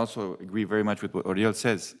 Now, I also agree very much with what Oriol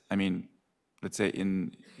says. I mean, let's say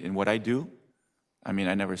in what I do, I mean,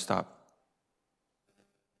 I never stop.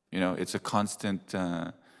 It's a constant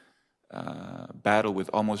battle with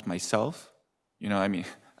almost myself. I mean,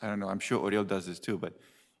 I don't know. I'm sure Oriol does this too, but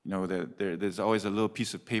there's always a little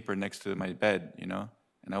piece of paper next to my bed.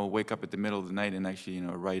 And I will wake up at the middle of the night and actually,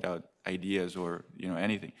 write out ideas or,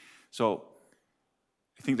 anything. So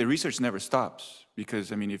I think the research never stops,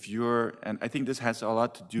 because, I mean, and I think this has a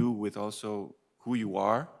lot to do with also who you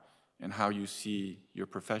are and how you see your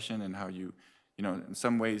profession and how you, in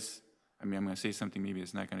some ways, I mean, I'm going to say something maybe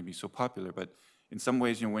it's not going to be so popular, but in some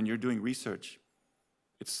ways, when you're doing research,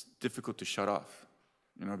 it's difficult to shut off,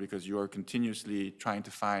 because you are continuously trying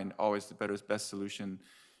to find always the best solution,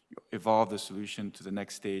 evolve the solution to the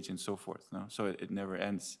next stage and so forth. No? So it never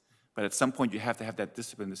ends. But at some point, you have to have that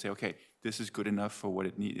discipline to say, okay, this is good enough for what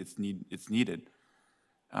it's needed.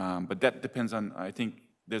 But that depends on, I think,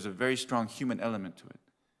 there's a very strong human element to it,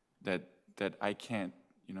 that I can't,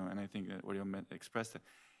 you know, and I think that Oriol expressed that,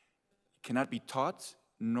 cannot be taught,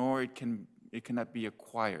 nor it cannot be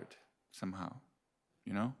acquired somehow,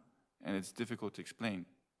 you know, and it's difficult to explain,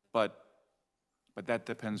 but that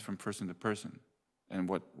depends from person to person and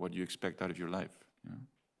what you expect out of your life, you know?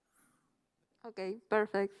 Okay,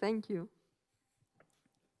 perfect. Thank you.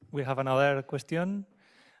 We have another question.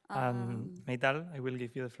 And Meital, I will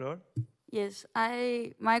give you the floor. Yes,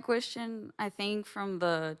 my question, I think from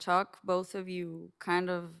the talk, both of you kind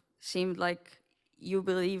of seemed like you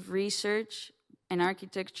believe research and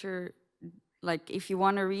architecture, like if you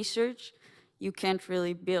want to research, you can't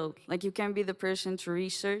really build. Like you can be the person to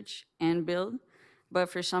research and build, but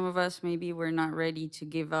for some of us, maybe we're not ready to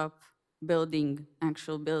give up building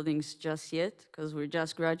actual buildings just yet because we're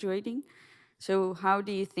just graduating. So how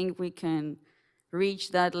do you think we can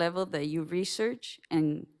reach that level that you research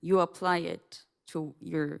and you apply it to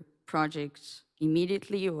your projects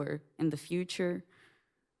immediately or in the future?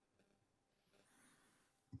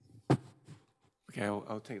 Okay,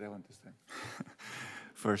 I'll take that one this time.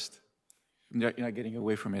 First, you're not getting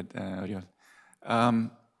away from it, Oriol.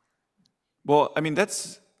 Well, I mean, I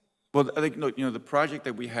think, you know, the project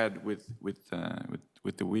that we had with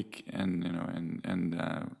the week and, you know,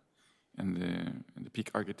 and the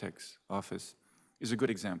Peak Architects office is a good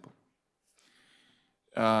example.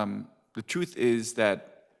 The truth is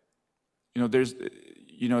that, you know, there's,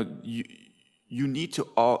 you know, you need to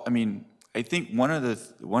all, I mean, I think one of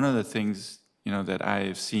the things, you know, that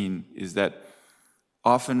I've seen is that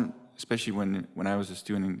often, especially when I was a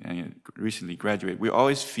student and recently graduated, we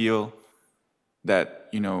always feel that,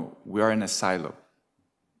 you know, we are in a silo.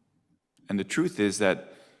 And the truth is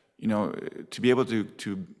that, you know, to be able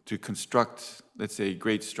to construct, let's say,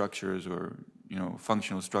 great structures or, you know,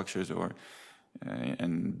 functional structures or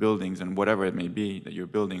and buildings and whatever it may be that you're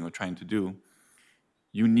building or trying to do,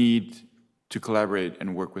 you need to collaborate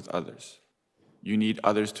and work with others. You need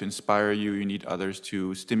others to inspire you. You need others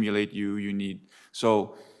to stimulate you. You need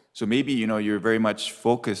so maybe, you know, you're very much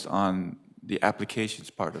focused on the applications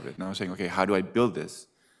part of it. Now saying, okay, how do I build this?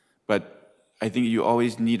 But I think you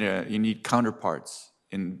always need counterparts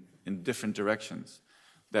in different directions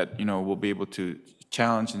that, you know, will be able to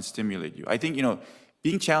challenge and stimulate you. I think, you know,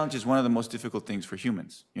 being challenged is one of the most difficult things for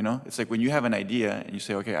humans, you know? It's like when you have an idea and you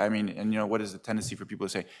say, okay, I mean, and you know, what is the tendency for people to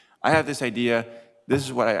say, I have this idea, this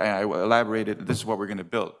is what I elaborated, this is what we're gonna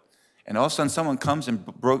build. And all of a sudden someone comes and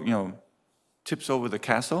tips over the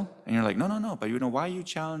castle, and you're like, no, but you know, why are you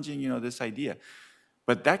challenging, you know, this idea?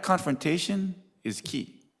 But that confrontation is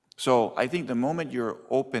key. So I think the moment you're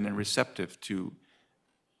open and receptive to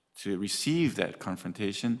receive that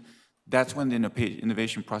confrontation, that's when the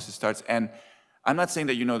innovation process starts. And I'm not saying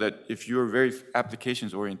that, you know, that if you're very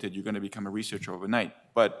applications oriented, you're going to become a researcher overnight,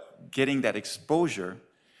 but getting that exposure,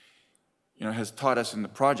 you know, has taught us in the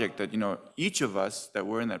project that, you know, each of us that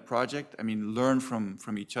were in that project, I mean, learn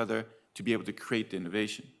from each other to be able to create the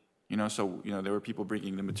innovation. You know, so, you know, there were people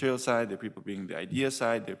bringing the material side, there were people bringing the idea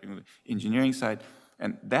side, there were people the engineering side,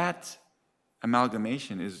 and that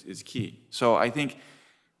amalgamation is key. So I think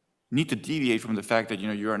you need to deviate from the fact that, you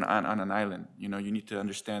know, you're on an island. You know, you need to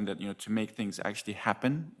understand that, you know, to make things actually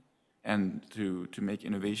happen and to make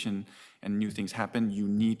innovation and new things happen, you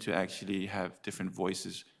need to actually have different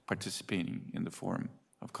voices participating in the forum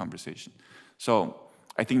of conversation. So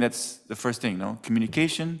I think that's the first thing, no?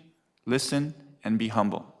 Communication, listen, and be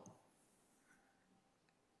humble.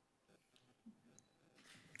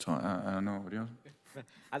 So I don't know, Oriol?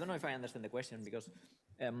 I don't know if I understand the question because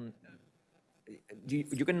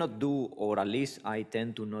you cannot do, or at least I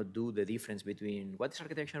tend to not do the difference between what is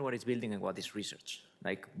architecture, what is building, and what is research.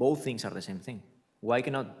 Like both things are the same thing. Why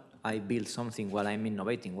cannot I build something while I'm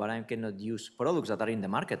innovating? Why I cannot use products that are in the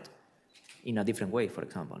market in a different way, for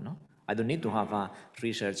example, no? I don't need to have a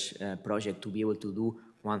research project to be able to do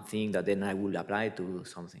one thing that then I will apply to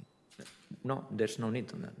something. No, there's no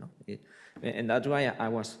need on that, no? And that's why I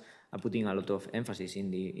was putting a lot of emphasis in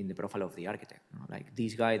the profile of the architect. You know? Like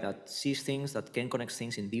this guy that sees things, that can connect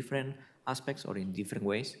things in different aspects or in different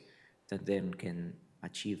ways, that then can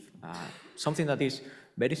achieve something that is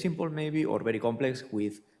very simple maybe or very complex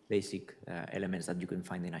with basic elements that you can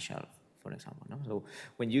find in a shelf, for example. No? So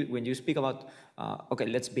when you speak about, okay,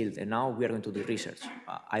 let's build, and now we are going to do research,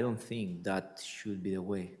 I don't think that should be the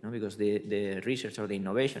way, no? Because the research or the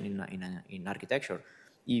innovation in architecture,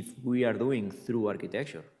 if we are doing through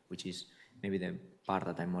architecture, which is maybe the part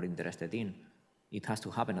that I'm more interested in, it has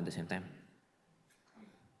to happen at the same time.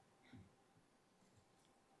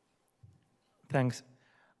 Thanks.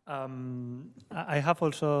 I have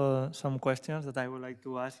also some questions that I would like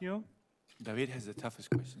to ask you. David has the toughest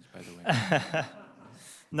questions, by the way.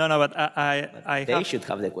 No, no, but They should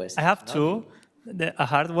have the question. I have two, a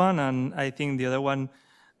hard one, and I think the other one,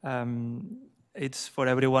 it's for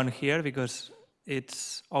everyone here because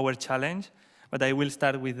it's our challenge. But I will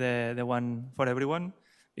start with the one for everyone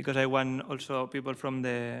because I want also people from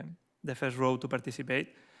the first row to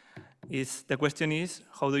participate. The question is,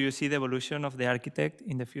 how do you see the evolution of the architect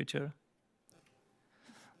in the future?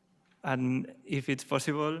 And if it's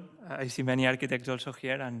possible, I see many architects also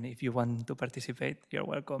here, and if you want to participate, you're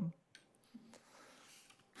welcome.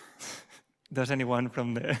 Does anyone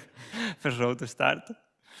from the first row to start?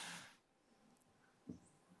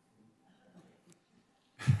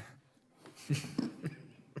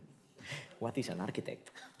 What is an architect?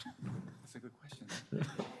 That's a good question.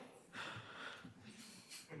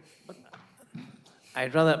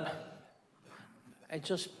 I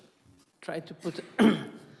just try to put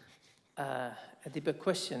a deeper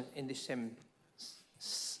question in the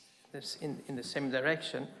same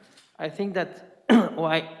direction. I think that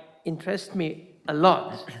what interests me a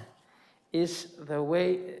lot is the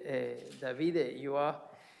way, Davide, you are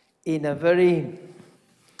in a very,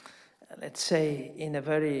 let's say, in a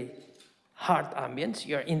very hard ambience.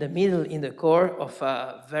 You're in the middle, in the core of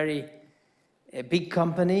a very big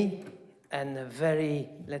company and a very,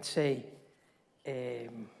 let's say,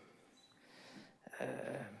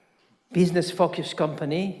 business-focused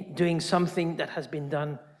company doing something that has been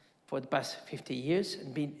done for the past 50 years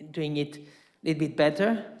and been doing it a little bit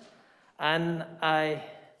better. And I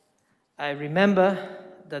remember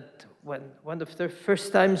that when one of the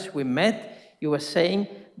first times we met, you were saying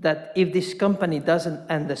that if this company doesn't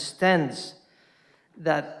understand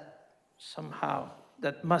that somehow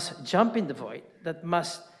that must jump in the void, that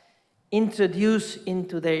must introduce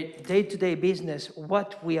into their day-to-day business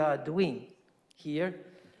what we are doing here,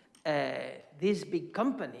 this big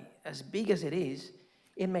company, as big as it is,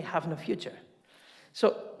 it may have no future.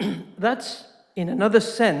 So that's, in another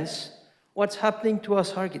sense, what's happening to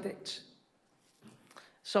us architects.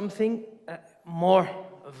 Something more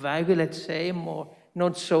vague, let's say, more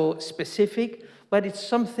not so specific, but it's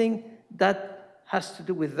something that has to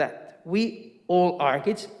do with that. We all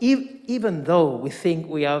architects, even though we think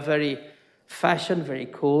we are very fashion, very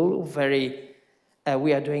cool,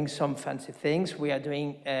 we are doing some fancy things, we are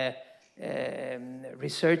doing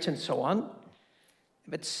research and so on,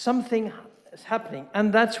 but something is happening,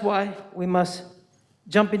 and that's why we must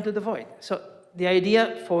jump into the void. So the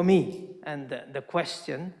idea for me, and the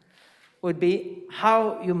question, would be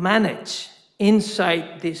how you manage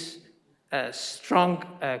inside this strong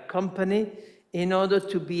company in order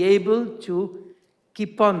to be able to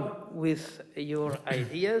keep on with your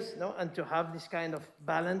ideas, no? And to have this kind of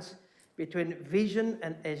balance between vision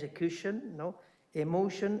and execution, no?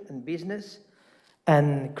 Emotion and business,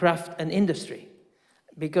 and craft and industry.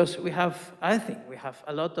 Because we have, I think, we have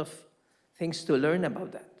a lot of things to learn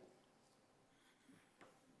about that.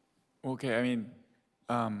 Okay, I mean,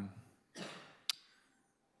 I'm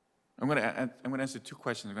going to answer two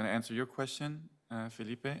questions. I'm going to answer your question,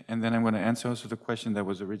 Felipe, and then I'm going to answer also the question that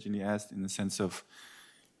was originally asked in the sense of,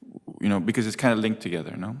 you know, because it's kind of linked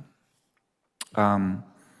together, no?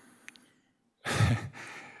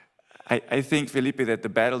 I think, Felipe, that the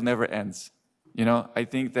battle never ends. You know, I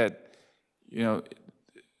think that, you know,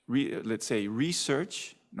 let's say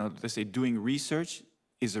research, no, let's say doing research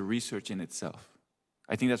is a research in itself.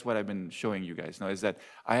 I think that's what I've been showing you guys, no, is that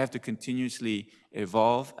I have to continuously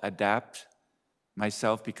evolve, adapt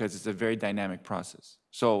myself because it's a very dynamic process.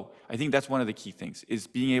 So I think that's one of the key things, is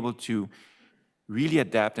being able to really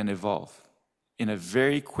adapt and evolve in a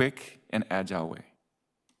very quick and agile way.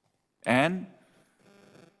 And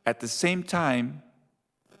at the same time,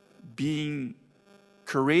 being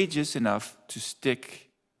courageous enough to stick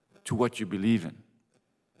to what you believe in.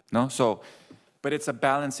 No? So, but it's a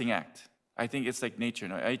balancing act. I think it's like nature.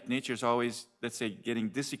 No? Nature is always, let's say, getting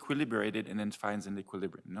disequilibrated and then finds an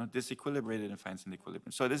equilibrium. No? Disequilibrated and finds an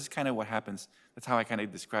equilibrium. So this is kind of what happens. That's how I kind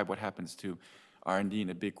of describe what happens to R&D in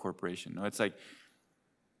a big corporation. No? It's like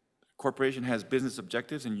corporation has business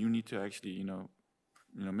objectives, and you need to actually, you know,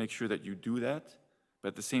 make sure that you do that. But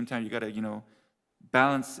at the same time, you got to,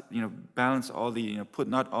 balance all the, put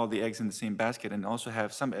not all the eggs in the same basket, and also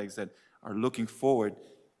have some eggs that are looking forward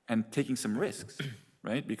and taking some risks,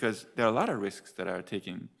 right? Because there are a lot of risks that are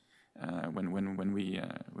taken when we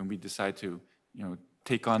decide to,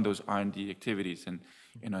 take on those R&D activities and,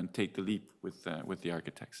 and take the leap with the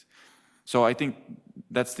architects. So I think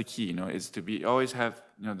that's the key, is to always have,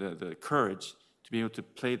 the courage to be able to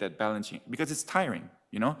play that balancing, because it's tiring,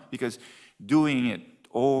 because doing it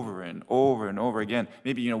over and over and over again,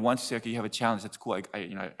 maybe, once you say, okay, you have a challenge, that's cool,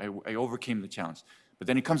 I overcame the challenge. but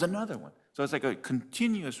then it comes another one. So it's like a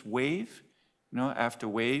continuous wave, after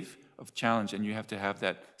wave of challenge, and you have to have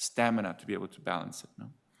that stamina to be able to balance it.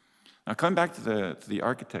 Now, coming back to the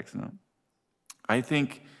architects, I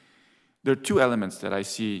think there are two elements that I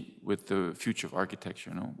see with the future of architecture.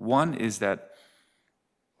 One is that,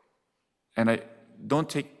 and I don't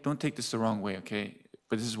take this the wrong way, okay?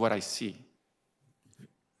 But this is what I see.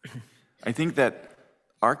 I think that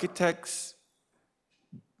architects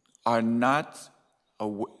are not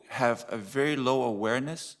have a very low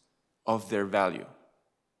awareness of their value.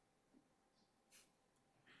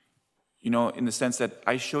 In the sense that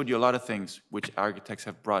I showed you a lot of things which architects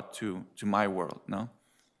have brought to my world, no?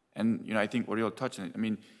 And I think Oriol touched on it. I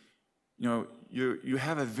mean, you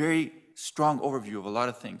have a very strong overview of a lot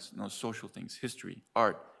of things, social things, history,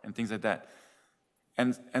 art, and things like that.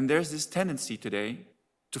 And there's this tendency today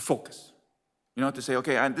to focus, to say,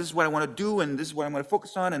 okay, this is what I want to do, and this is what I'm going to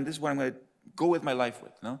focus on, and this is what I'm going to go with my life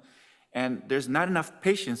with, And there's not enough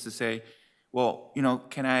patience to say, well,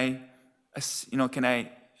 can I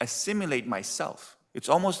assimilate myself? It's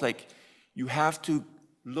almost like you have to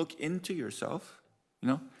look into yourself,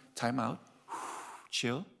 time out,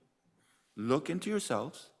 chill, look into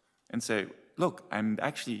yourselves and say, look, I'm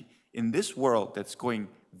actually in this world that's going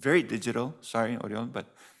very digital. Sorry, Oriol, but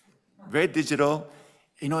very digital.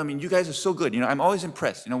 You guys are so good. I'm always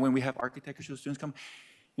impressed. When we have architecture students come,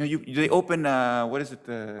 they open, what is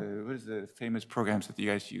the famous programs that you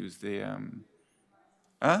guys use? The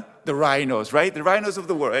rhinos, right? The rhinos of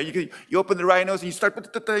the world. Right? You open the rhinos and you start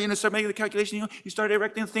making the calculation, you start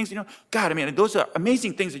erecting things, God, those are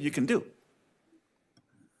amazing things that you can do.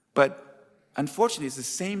 But unfortunately, it's the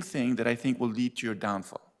same thing that I think will lead to your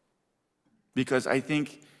downfall. Because I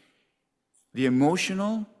think the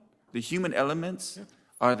emotional, the human elements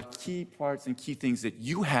are the key parts and key things that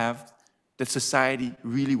you have that society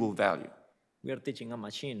really will value. We are teaching a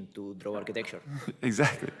machine to draw architecture.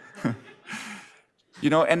 Exactly.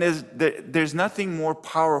 And there's nothing more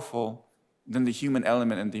powerful than the human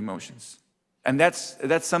element and the emotions. And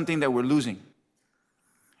that's something that we're losing.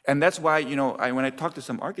 And that's why, when I talked to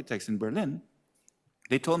some architects in Berlin,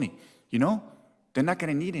 they told me, they're not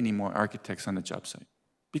going to need any more architects on the job site.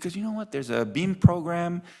 Because you know what? There's a BIM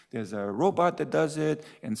program, there's a robot that does it,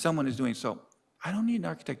 and someone is doing so. I don't need an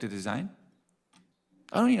architect to design.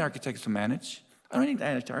 I don't need architects to manage. I don't need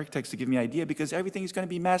architects to give me an idea because everything is going to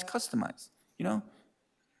be mass customized,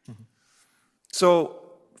 Mm-hmm.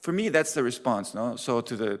 So for me, that's the response, no? So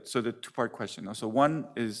the two-part question, no? So one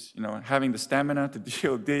is, having the stamina to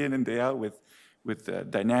deal day in and day out with the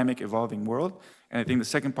dynamic, evolving world. And I think the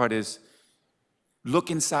second part is look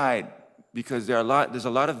inside, because there's a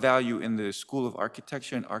lot of value in the School of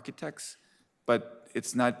Architecture and architects, but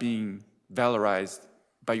it's not being valorized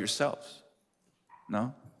by yourselves,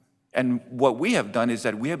 no? And what we have done is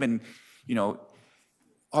that we have been,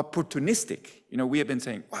 opportunistic. We have been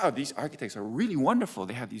saying, wow, these architects are really wonderful.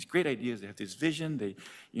 They have these great ideas. They have this vision.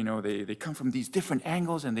 They come from these different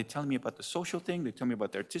angles, and they tell me about the social thing. They tell me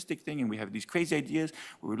about the artistic thing, and we have these crazy ideas.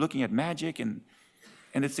 We're looking at magic, and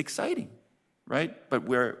it's exciting, right? But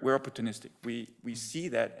we're opportunistic. We see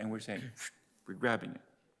that, and we're saying, we're grabbing it,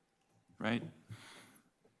 right?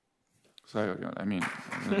 So,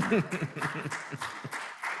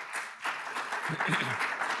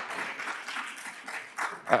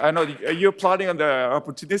 I know, are you applauding on the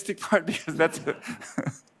opportunistic part? Because that's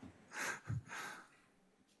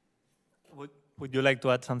Would you like to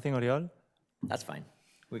add something, Oriol? That's fine.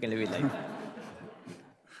 We can leave it like that.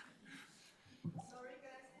 Sorry,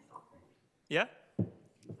 guys.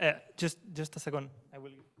 Yeah? Just a second. I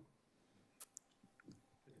will.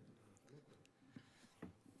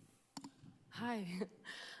 Hi.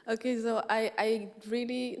 Okay, so I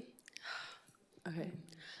really, okay.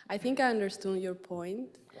 I think I understood your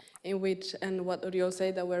point in which, and what Oriol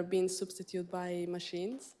said, that we're being substituted by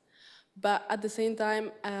machines. But at the same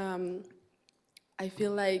time, I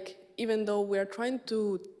feel like even though we're trying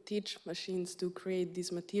to teach machines to create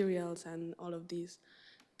these materials and all of these,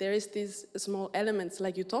 there is these small elements,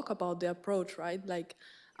 like you talk about the approach, right? Like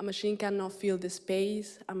a machine cannot feel the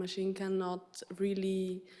space, a machine cannot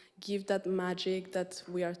really give that magic that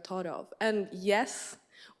we are taught of. And yes,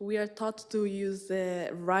 we are taught to use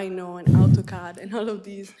the Rhino and AutoCAD and all of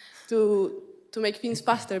these to make things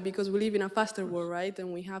faster, because we live in a faster world, right?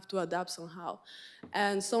 And we have to adapt somehow.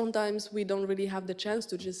 And sometimes we don't really have the chance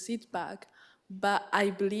to just sit back. But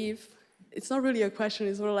I believe, it's not really a question,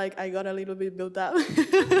 it's more like I got a little bit built up,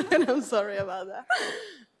 and I'm sorry about that.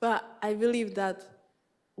 But I believe that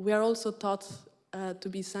we are also taught to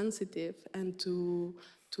be sensitive and to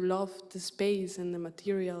love the space and the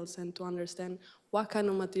materials and to understand what kind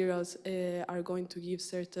of materials are going to give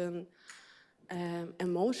certain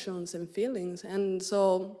emotions and feelings. And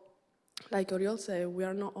so, like Oriol said, we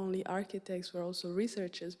are not only architects, we're also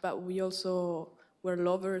researchers, but we're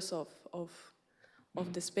lovers of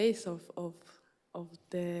the space, of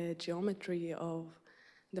the geometry, of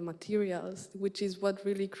the materials, which is what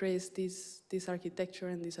really creates this architecture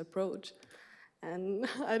and this approach. And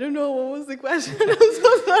I don't know, what was the question? I'm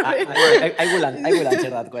so sorry. I will answer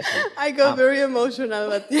that question. I got very emotional,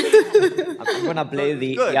 but I'm gonna play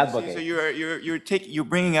the advocate. So you're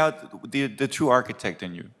bringing out the true architect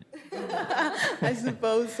in you. I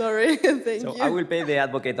suppose, sorry, thank you. I will play the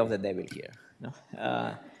advocate of the devil here. No?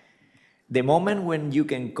 The moment when you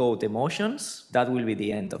can code emotions, that will be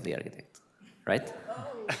the end of the architect, right?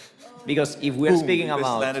 Because if we're speaking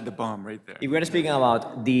about... landed the bomb right there. If we're speaking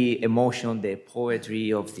about the emotion, the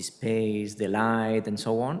poetry of the space, the light, and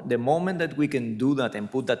so on, the moment that we can do that and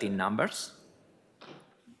put that in numbers,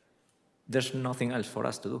 there's nothing else for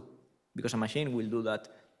us to do. Because a machine will do that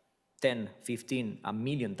 10, 15, a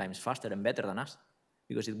million times faster and better than us,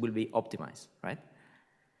 because it will be optimized, right?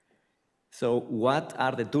 So what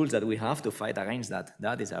are the tools that we have to fight against that?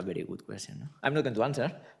 That is a very good question. No? I'm not going to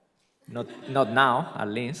answer, not now, at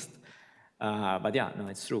least. But yeah, no,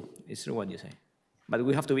 it's true. It's true what you say. But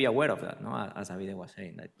we have to be aware of that, no? As Davide was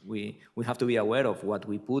saying, that we have to be aware of what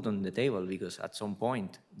we put on the table, because at some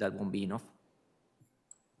point that won't be enough.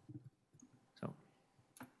 So.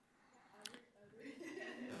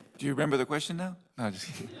 Do you remember the question now? No, just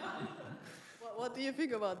kidding. What do you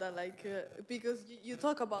think about that? Like, because you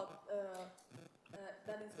talk about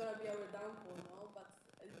that it's going to be our downfall, no? But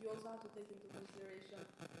you also have to take into consideration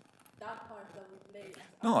that part that we play.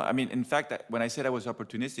 No, I mean, in fact, when I said I was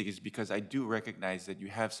opportunistic, is because I do recognize that you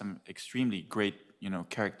have some extremely great,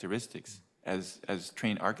 characteristics as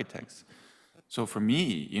trained architects. So for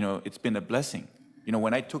me, it's been a blessing.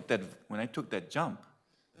 When I took that jump,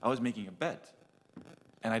 I was making a bet,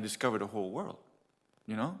 and I discovered a whole world.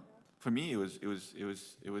 For me, it was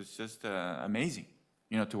just amazing,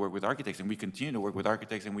 to work with architects, and we continue to work with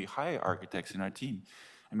architects, and we hire architects in our team.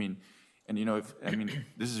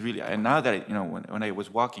 This is really, and now that, when I was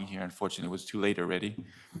walking here, unfortunately, it was too late already.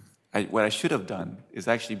 What I should have done is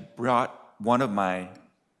actually brought one of my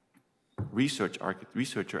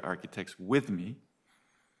researcher architects with me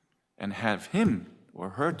and have him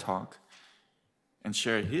or her talk and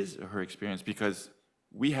share his or her experience, because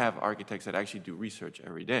we have architects that actually do research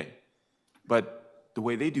every day. But the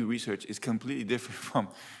way they do research is completely different from,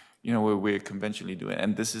 what we're conventionally doing.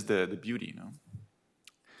 And this is the beauty,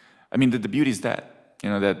 the beauty is that,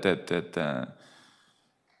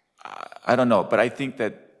 I don't know, but I think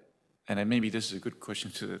that, and maybe this is a good question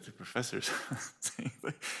to the professors.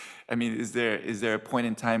 Is there a point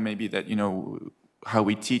in time maybe that, how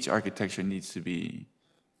we teach architecture needs to be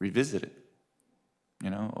revisited,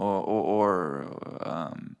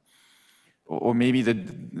 or maybe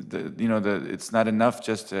it's not enough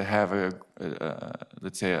just to have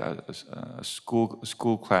let's say a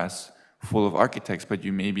school class full of architects, but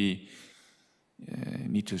you maybe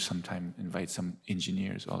need to sometime invite some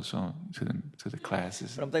engineers also to the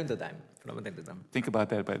classes. From time to time. Think about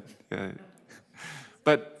that,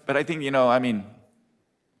 but I think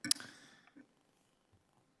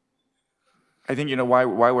I think why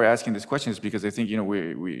we're asking this question is because I think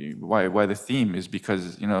why the theme is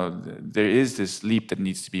because there is this leap that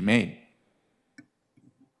needs to be made,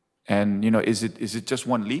 and is it just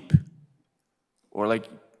one leap, or like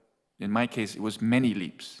in my case it was many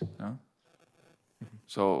leaps.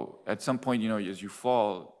 So at some point as you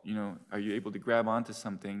fall, are you able to grab onto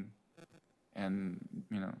something, and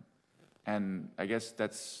and I guess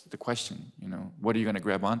that's the question. What are you going to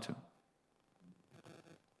grab onto?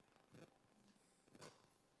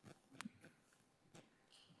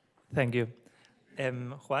 Thank you.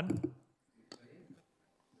 Juan?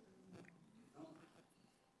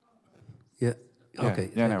 Yeah, okay.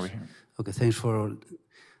 Yeah, now we're here. Okay, thanks for...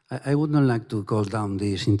 I would not like to call down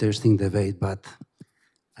this interesting debate, but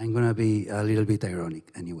I'm going to be a little bit ironic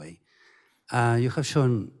anyway. You have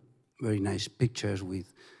shown very nice pictures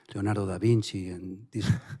with Leonardo da Vinci and these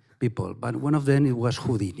people, but one of them, it was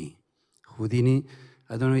Houdini. Houdini,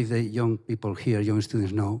 I don't know if the young people here, young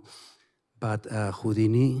students know, but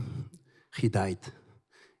Houdini, he died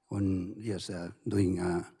when, doing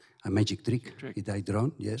a magic trick. He died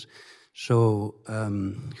drunk, yes. So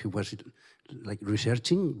he was like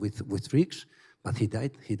researching with tricks, but he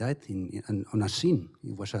died on a scene.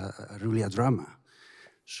 It was really a drama.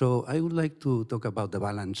 So I would like to talk about the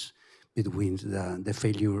balance between the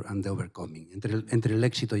failure and the overcoming, entre el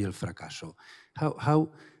éxito y el fracaso. How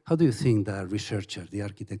how do you think the researcher, the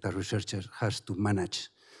architect or researcher, has to manage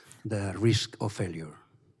the risk of failure?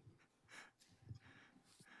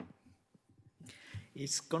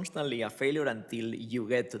 It's constantly a failure until you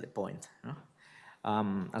get to the point. No?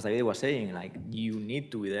 As David was saying, like you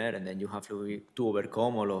need to be there, and then you have to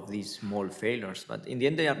overcome all of these small failures. But in the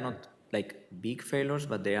end, they are not like big failures,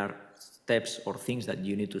 but they are steps or things that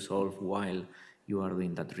you need to solve while you are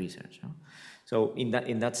doing that research. No? So in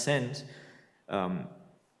that sense,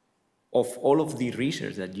 of all of the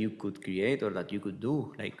research that you could create or that you could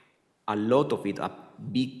do, like a lot of it, a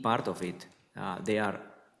big part of it, they are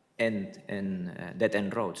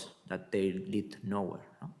dead-end roads that they lead nowhere.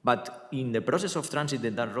 No? But in the process of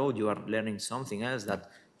transiting that road, you are learning something else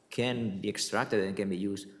that can be extracted and can be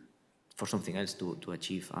used for something else to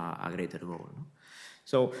achieve a greater goal. No?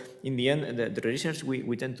 So in the end, the research,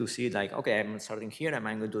 we tend to see like, okay, I'm starting here, I'm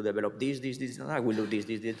going to develop this, and that. I will do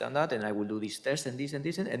this, and that, and I will do this test and this,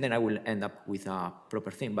 and then I will end up with a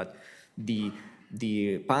proper thing. But the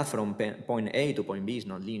path from point A to point B is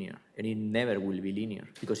not linear, and it never will be linear,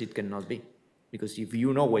 because it cannot be. Because if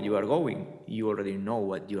you know where you are going, you already know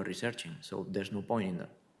what you are researching, so there's no point in that,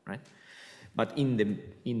 right? But in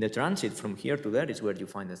the transit from here to there is where you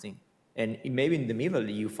find the thing. And maybe in the middle,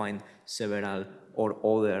 you find several or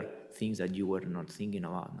other things that you were not thinking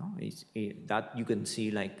about. No, that you can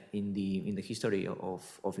see like in the history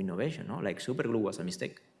of innovation. No, like superglue was a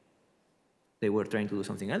mistake. They were trying to do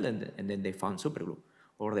something else, and then they found superglue.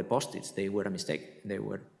 Or the Post-its, they were a mistake. They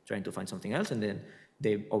were trying to find something else, and then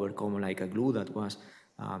they overcome like a glue that was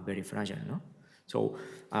very fragile. No, so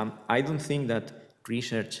I don't think that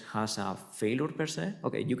research has a failure per se.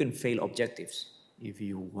 Okay, you can fail objectives, if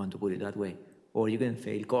you want to put it that way. Or you can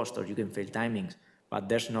fail cost, or you can fail timings, but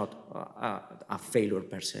there's not a failure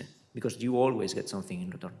per se, because you always get something in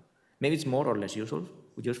return. Maybe it's more or less useful,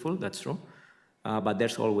 that's true, but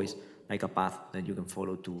there's always like a path that you can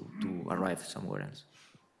follow to arrive somewhere else.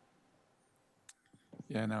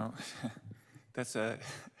 Yeah, no, that's a,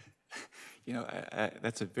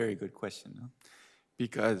 that's a very good question, no?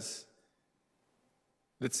 Because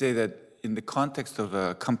let's say that in the context of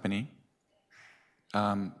a company,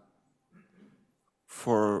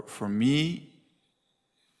 for me,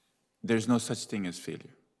 there's no such thing as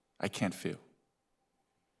failure. I can't fail.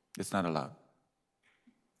 It's not allowed.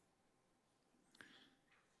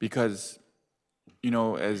 Because,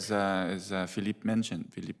 as Felipe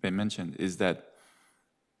mentioned, is that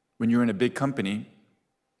when you're in a big company,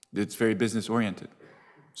 it's very business-oriented.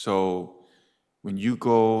 So when you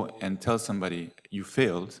go and tell somebody you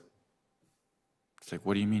failed, it's like,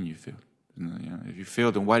 what do you mean you failed? If you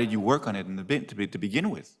failed, then why did you work on it to begin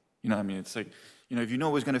with? It's like, if you know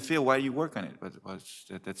it was going to fail, why do you work on it?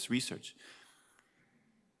 That's research.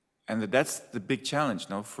 And that's the big challenge.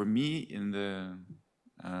 Now, for me, in the,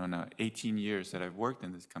 18 years that I've worked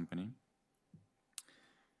in this company,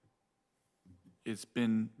 it's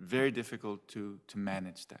been very difficult to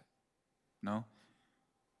manage that, no?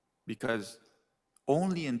 Because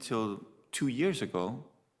only until 2 years ago,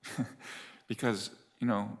 because,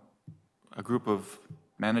 a group of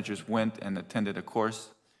managers went and attended a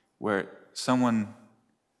course where someone,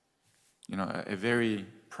 a very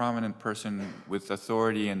prominent person with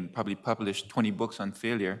authority and probably published 20 books on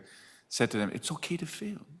failure, said to them, it's okay to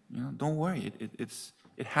fail, don't worry,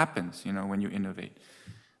 it happens, when you innovate.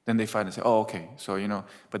 Then they finally say, oh, okay, so,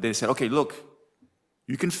 but they said, okay, look,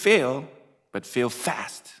 you can fail, but fail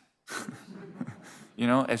fast,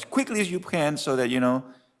 as quickly as you can, so that,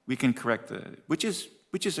 we can correct which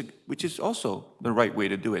is also the right way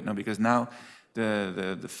to do it, no? Because now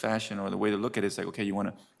the fashion or the way to look at it is like, okay, you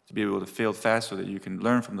want to be able to fail fast so that you can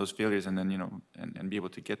learn from those failures and then, and be able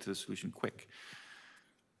to get to the solution quick.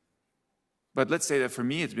 But let's say that for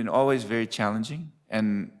me, it's been always very challenging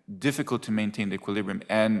and difficult to maintain the equilibrium.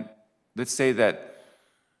 And let's say that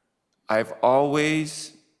I've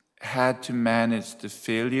always had to manage the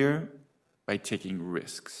failure by taking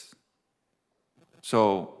risks.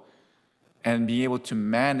 So, and be able to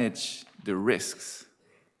manage the risks.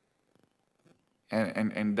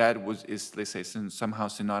 And that is, let's say, somehow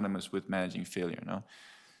synonymous with managing failure, no?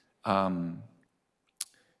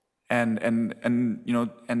 And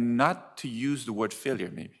not to use the word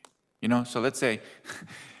failure, maybe, So let's say,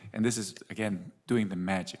 and this is, again, doing the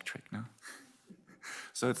magic trick, no?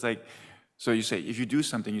 So it's like, so you say, if you do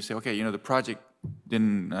something, you say, okay, the project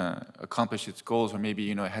didn't accomplish its goals, or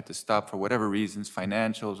maybe, it had to stop for whatever reasons,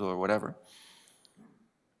 financials or whatever.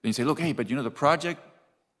 Then you say, look, hey, but the project,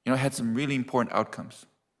 had some really important outcomes.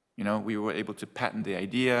 We were able to patent the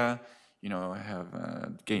idea,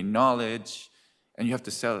 gain knowledge, and you have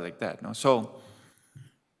to sell it like that. No? So,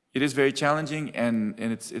 it is very challenging, and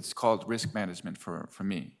it's called risk management for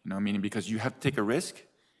me, meaning because you have to take a risk,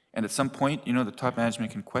 and at some point, the top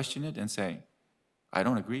management can question it and say, I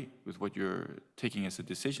don't agree with what you're taking as a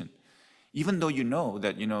decision. Even though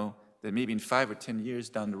that maybe in 5 or 10 years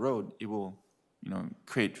down the road, it will,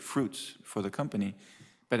 create fruits for the company.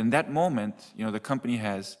 But in that moment, the company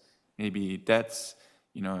has maybe debts,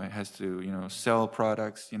 it has to, sell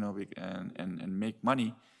products, and make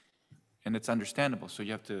money, and it's understandable. So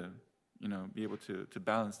you have to, be able to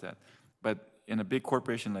balance that. But in a big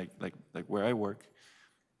corporation like where I work,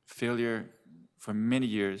 failure for many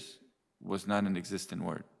years was not an existent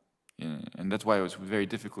word. And that's why it was very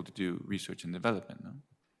difficult to do research and development. No?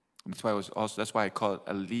 That's why I call it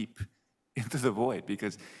a leap into the void,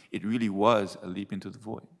 because it really was a leap into the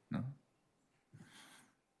void. No?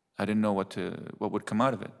 I didn't know what would come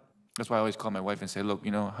out of it. That's why I always call my wife and say, look,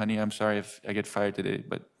 honey, I'm sorry if I get fired today,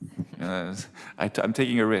 but I'm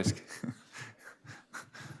taking a risk.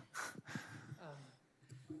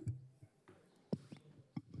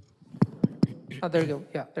 Oh, there you go.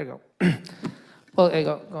 Yeah, there you go. Well,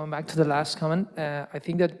 going back to the last comment, I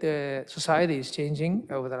think that the society is changing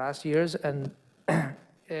over the last years, and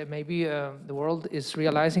maybe the world is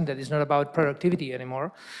realizing that it's not about productivity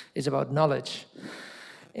anymore; it's about knowledge,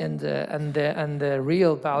 and the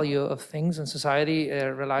real value of things in society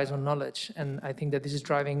relies on knowledge. And I think that this is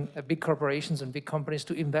driving big corporations and big companies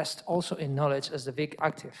to invest also in knowledge as the big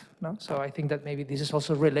active. No? So I think that maybe this is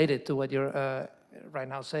also related to what you're right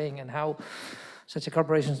now saying, and how such a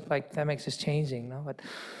corporation like CEMEX is changing. No? But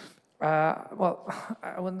well,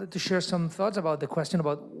 I wanted to share some thoughts about the question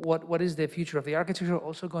about what is the future of the architecture.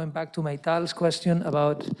 Also going back to Maital's question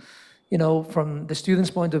about, from the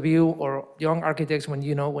student's point of view, or young architects, when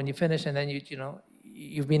you finish and then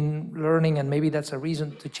you've been learning, and maybe that's a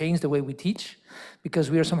reason to change the way we teach,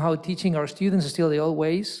 because we are somehow teaching our students still the old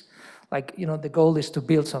ways. Like, the goal is to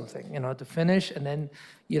build something, to finish, and then,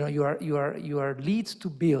 you are lead to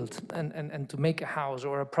build and to make a house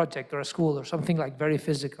or a project or a school or something like very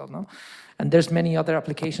physical, no? And there's many other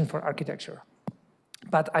applications for architecture.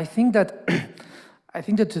 But I think that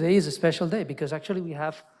today is a special day, because actually we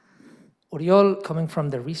have Oriol coming from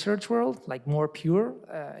the research world, like more pure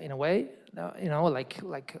in a way,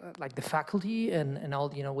 like the faculty and all,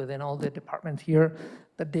 within all the departments here,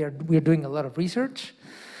 that we're doing a lot of research.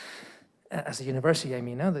 As a university, I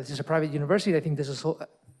mean, this is a private university. I think this is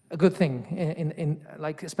a good thing, in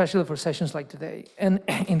like, especially for sessions like today. And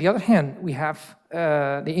in the other hand, we have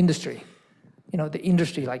the industry, the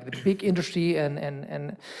industry, like the big industry,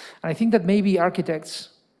 and I think that maybe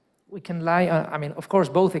architects, we can lie on, I mean, of course,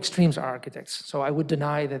 both extremes are architects, so I would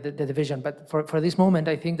deny the division, but for this moment,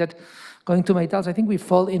 I think that, going to Maital's, I think we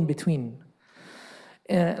fall in between,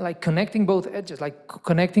 like connecting both edges, like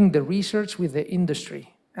connecting the research with the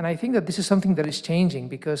industry. And I think that this is something that is changing,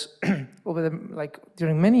 because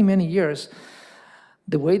during many, many years,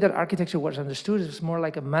 the way that architecture was understood is more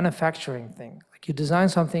like a manufacturing thing. Like, you design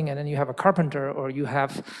something and then you have a carpenter, or you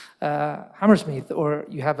have a hammersmith, or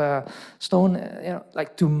you have a stone,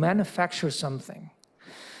 like to manufacture something.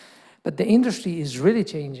 But the industry is really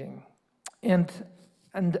changing. And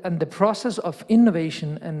the process of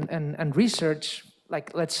innovation and research,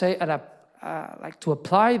 like, let's say like to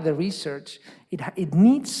apply the research, it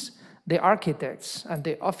needs the architects and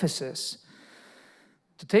the offices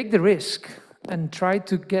to take the risk and try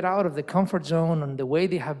to get out of the comfort zone and the way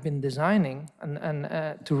they have been designing, and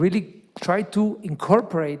to really try to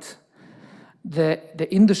incorporate the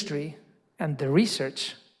industry and the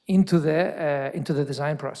research into the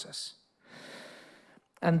design process.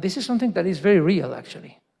 And this is something that is very real,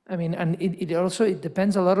 actually. I mean, and it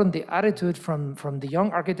depends a lot on the attitude from the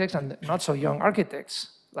young architects and not so young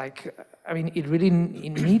architects. Like, I mean,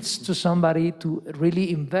 it needs to somebody to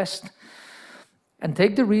really invest and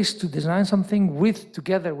take the risk to design something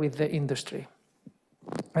together with the industry,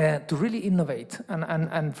 to really innovate.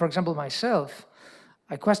 And for example, myself,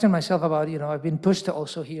 I question myself about, I've been pushed to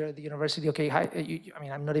also here at the university, okay, I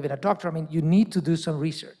mean, I'm not even a doctor. I mean, you need to do some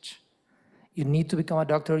research. You need to become a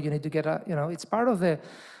doctor. You need to get it's part of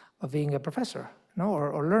being a professor,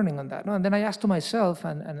 or learning on that. And then I asked to myself,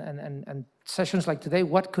 and sessions like today,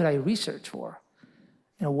 what could I research for?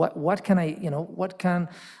 What can I,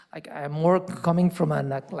 like, I'm more coming from a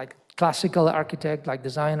like classical architect, like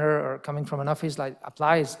designer, or coming from an office like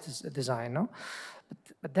applies design, no?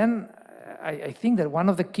 But then I think that one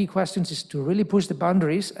of the key questions is to really push the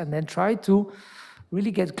boundaries and then try to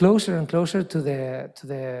really get closer and closer to the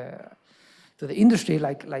industry,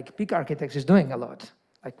 like big architects is doing a lot.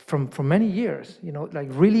 Like from many years, like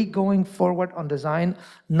really going forward on design,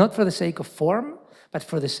 not for the sake of form, but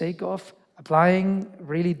for the sake of applying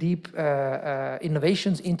really deep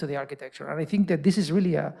innovations into the architecture. And I think that this is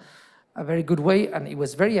really a very good way, and it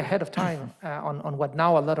was very ahead of time on what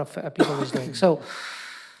now a lot of people is doing. So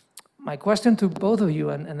my question to both of you,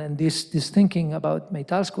 and then this thinking about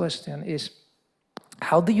Meital's question is,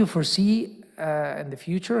 how do you foresee in the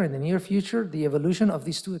future, in the near future, the evolution of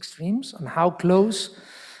these two extremes, and how close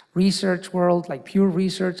research world, like pure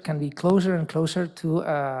research, can be closer and closer to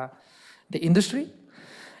the industry,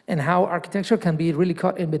 and how architecture can be really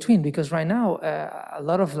caught in between? Because right now, a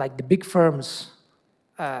lot of like the big firms,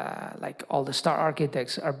 like all the star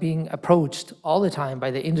architects, are being approached all the time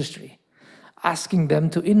by the industry, asking them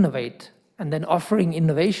to innovate, and then offering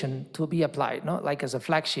innovation to be applied, no? Like as a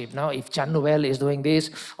flagship. Now, if Jean Nouvel is doing this,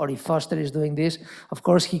 or if Foster is doing this, of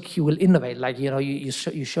course he will innovate. Like, you know, you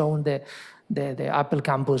shown the Apple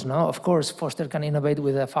campus, no? Of course, Foster can innovate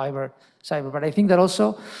with a fiber cyber, but I think that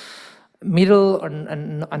also middle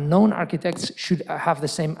and unknown architects should have the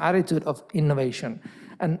same attitude of innovation.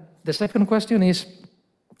 And the second question is,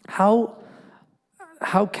 how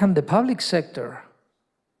can the public sector,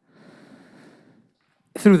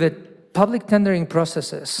 through the public tendering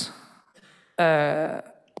processes,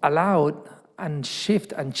 allowed and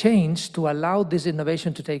shift and change to allow this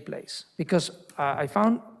innovation to take place? Because I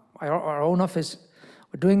found our own office,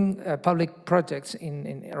 we're doing public projects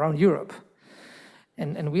around Europe,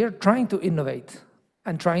 and we are trying to innovate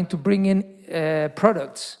and trying to bring in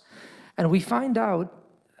products, and we found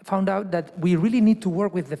out that we really need to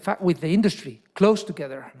work with the industry close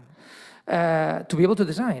together to be able to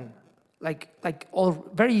design. Like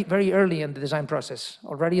very, very early in the design process,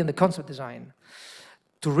 already in the concept design,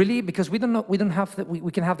 to really, because we don't have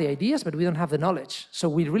we can have the ideas, but we don't have the knowledge. So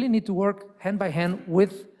we really need to work hand by hand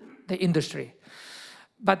with the industry.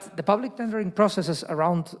 But the public tendering processes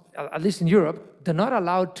around, at least in Europe, they're not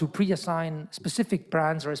allowed to pre-assign specific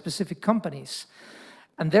brands or specific companies.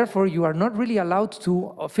 And therefore, you are not really allowed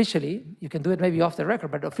to officially, you can do it maybe off the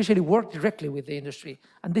record, but officially work directly with the industry.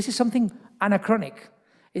 And this is something anachronic.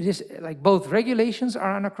 It is like both regulations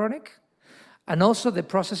are anachronic, and also the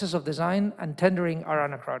processes of design and tendering are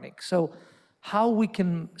anachronic. So how we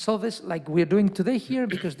can solve this, like we're doing today here,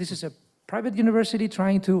 because this is a private university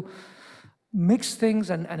trying to mix things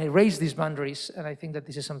and erase these boundaries, and I think that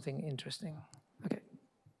this is something interesting. Okay.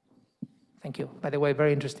 Thank you. By the way,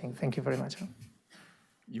 very interesting. Thank you very much.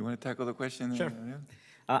 You want to tackle the question? Sure.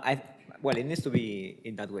 Well, it needs to be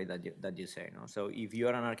in that way that you say. No? So if you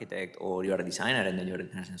are an architect or you are a designer and then you're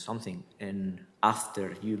designing something, and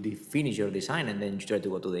after you finish your design and then you try to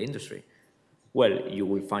go to the industry, well, you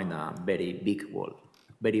will find a very big wall,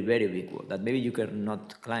 very, very big wall, that maybe you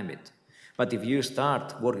cannot climb it. But if you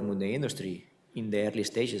start working with the industry in the early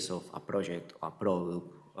stages of a project, a product,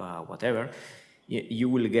 whatever, you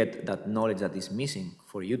will get that knowledge that is missing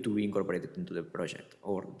for you to incorporate it into the project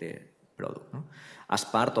or the product, no? As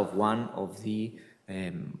part of one of the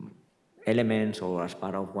elements, or as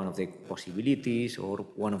part of one of the possibilities, or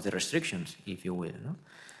one of the restrictions, if you will.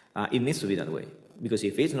 No? It needs to be that way, because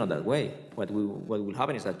if it's not that way, what will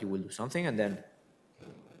happen is that you will do something and then,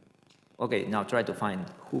 okay, now try to find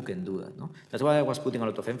who can do that. No? That's why I was putting a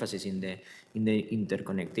lot of emphasis in the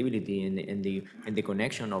interconnectivity and the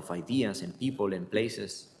connection of ideas and people and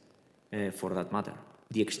places, for that matter.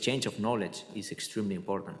 The exchange of knowledge is extremely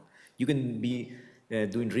important. You can be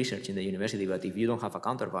doing research in the university, but if you don't have a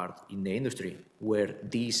counterpart in the industry where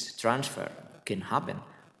this transfer can happen,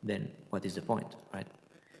 then what is the point, right?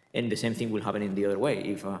 And the same thing will happen in the other way.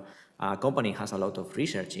 If a company has a lot of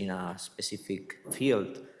research in a specific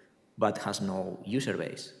field, but has no user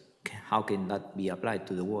base, how can that be applied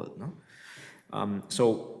to the world, no?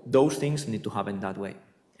 So those things need to happen that way.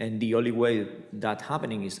 And the only way that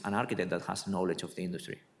happening is an architect that has knowledge of the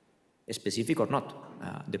industry. Specific or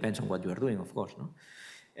not, depends on what you are doing, of course. No?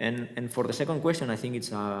 And for the second question, I think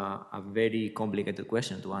it's a very complicated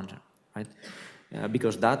question to answer, right?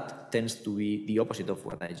 Because that tends to be the opposite of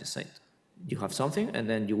what I just said. You have something, and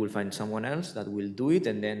then you will find someone else that will do it,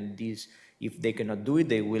 and then this, if they cannot do it,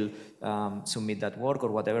 they will submit that work or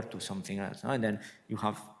whatever to something else. No? And then you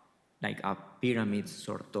have like a pyramid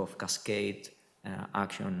sort of cascade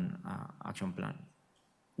action plan.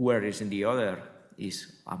 Whereas in the other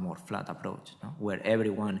is a more flat approach, no? Where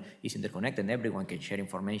everyone is interconnected and everyone can share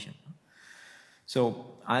information. No?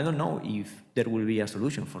 So I don't know if there will be a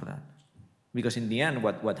solution for that. Because in the end,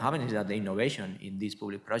 what happens is that the innovation in these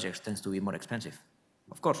public projects tends to be more expensive.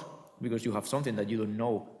 Of course, because you have something that you don't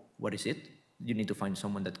know what is it. You need to find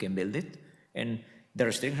someone that can build it. And the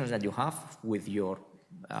restrictions that you have with your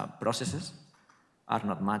processes are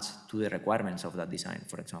not matched to the requirements of that design,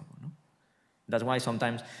 for example. No? That's why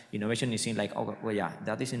sometimes innovation is seen like, oh, well, yeah,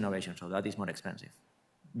 that is innovation, so that is more expensive.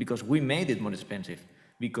 Because we made it more expensive,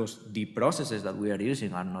 because the processes that we are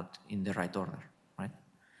using are not in the right order, right?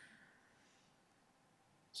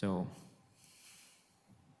 So,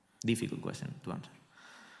 difficult question to answer.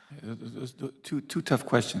 Those two tough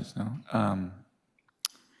questions, no?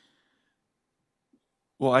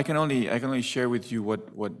 Well, I can only share with you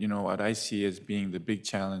what I see as being the big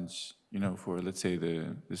challenge, for, let's say,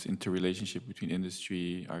 this interrelationship between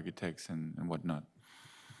industry, architects, and whatnot.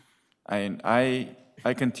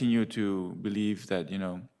 I continue to believe that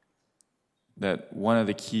that one of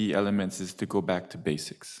the key elements is to go back to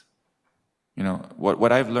basics.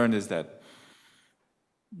 What I've learned is that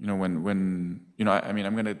when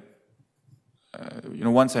I'm gonna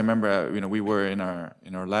once I remember we were in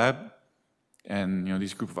our lab, and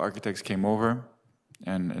this group of architects came over,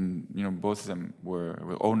 and both of them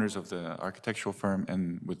were owners of the architectural firm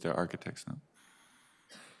and with their architects now.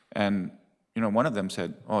 And one of them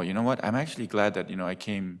said, "Oh, you know what? I'm actually glad that I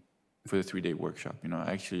came for the 3-day workshop.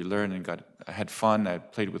 I actually learned and I had fun. I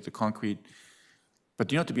played with the concrete. But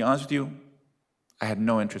to be honest with you, I had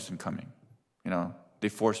no interest in coming. They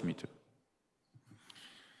forced me to.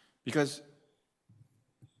 Because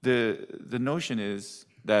the notion is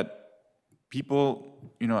that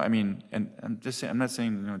people, and I'm not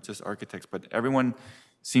saying just architects, but everyone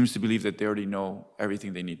seems to believe that they already know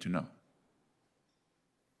everything they need to know.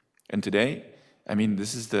 And today,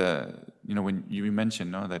 this is when you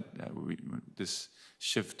mentioned that this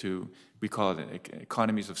shift to, we call it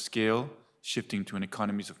economies of scale, shifting to an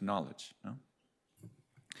economies of knowledge. No?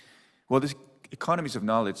 Well, this economies of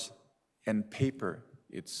knowledge and paper,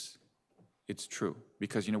 it's true,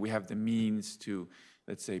 because we have the means to,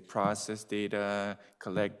 let's say, process data,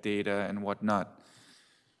 collect data, and whatnot.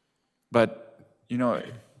 But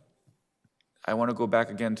I want to go back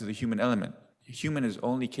again to the human element. Human is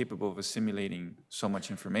only capable of assimilating so much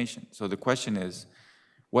information. So the question is,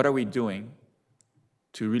 what are we doing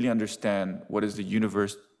to really understand what is the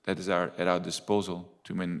universe that is at our disposal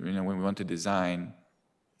to when we want to design,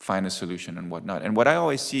 find a solution and whatnot. And what I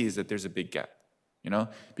always see is that there's a big gap,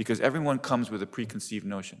 because everyone comes with a preconceived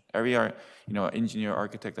notion. Every engineer,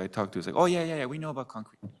 architect I talk to is like, oh yeah, we know about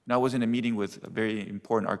concrete. And I was in a meeting with a very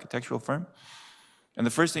important architectural firm, and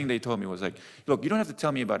the first thing they told me was like, look, you don't have to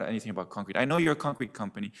tell me about anything about concrete. I know you're a concrete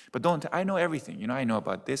company, but I know everything. I know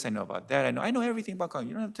about this, I know about that, I know everything about concrete.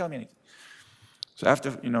 You don't have to tell me anything. So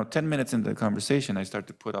after 10 minutes into the conversation, I start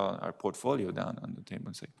to put our portfolio down on the table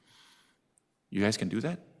and say, you guys can do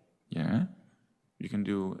that? Yeah. You can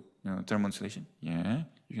do thermal insulation? Yeah.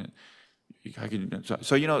 How can you do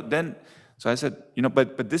that? So I said,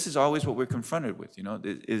 but this is always what we're confronted with,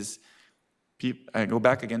 I go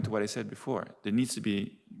back again to what I said before. We need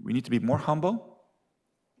to be more humble,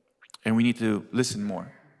 and we need to listen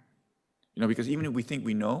more. Because even if we think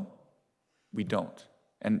we know, we don't.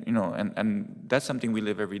 And and that's something we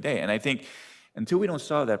live every day. And I think until we don't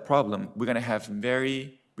solve that problem, we're gonna have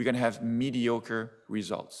mediocre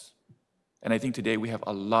results. And I think today we have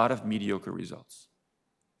a lot of mediocre results.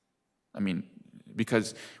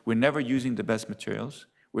 Because we're never using the best materials,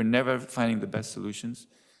 we're never finding the best solutions,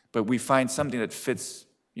 but we find something that fits,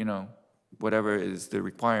 whatever is the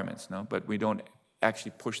requirements, no? But we don't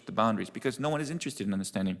actually push the boundaries, because no one is interested in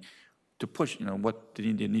understanding to push, what do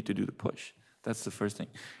you need to do to push? That's the first thing.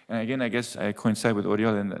 And again, I guess I coincide with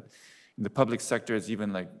Oriol in that in the public sector, it's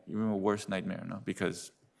even a worse nightmare, no?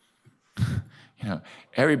 Because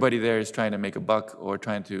everybody there is trying to make a buck or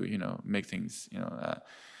trying to, make things,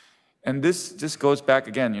 and this just goes back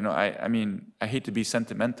again, I hate to be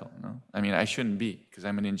sentimental, I shouldn't be, because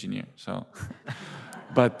I'm an engineer, so.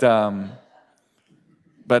 but I'm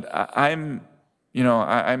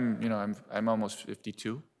almost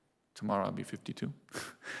 52. Tomorrow I'll be 52.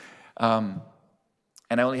 And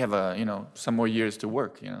I only have some more years to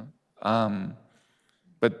work,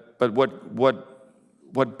 But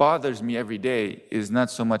what bothers me every day is not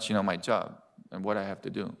so much, my job and what I have to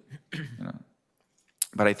do,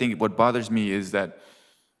 But I think what bothers me is that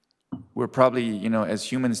we're probably,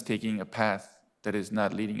 as humans, taking a path that is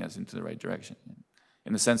not leading us into the right direction.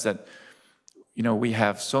 In the sense that, we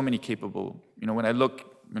have so many capable, when I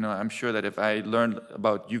look, I'm sure that if I learned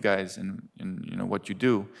about you guys and what you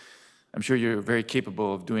do, I'm sure you're very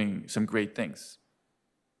capable of doing some great things.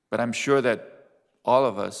 But I'm sure that all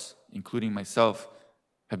of us, including myself,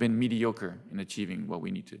 have been mediocre in achieving what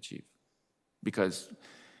we need to achieve. Because,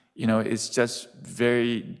 it's just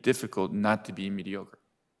very difficult not to be mediocre.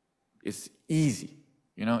 It's easy,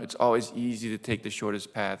 It's always easy to take the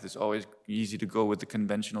shortest path. It's always easy to go with the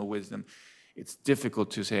conventional wisdom. it's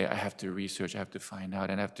difficult to say, I have to research, I have to find out,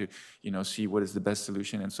 and I have to, see what is the best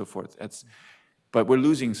solution and so forth. But we're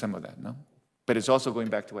losing some of that, no? But it's also going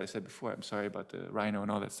back to what I said before. I'm sorry about the Rhino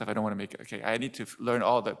and all that stuff. I don't want to make it, okay, I need to learn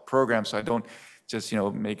all the programs so I don't just,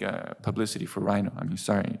 make a publicity for Rhino. I mean,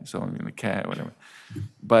 sorry, so I'm in the cat, whatever.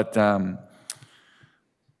 But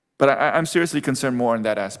I'm seriously concerned more in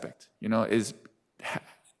that aspect, is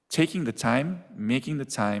taking the time, making the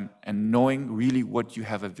time, and knowing really what you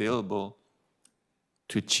have available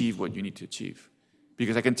to achieve what you need to achieve.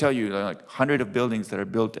 Because I can tell you, like 100 of buildings that are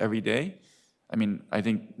built every day, I mean, I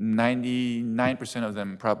think 99% of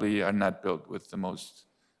them probably are not built with the most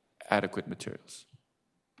adequate materials.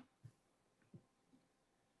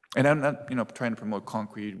 And I'm not, trying to promote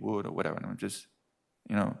concrete, wood, or whatever. I'm just,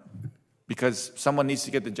 because someone needs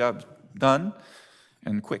to get the job done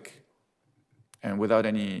and quick and without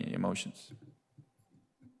any emotions,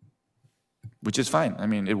 which is fine. I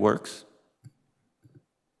mean, it works.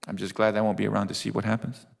 I'm just glad I won't be around to see what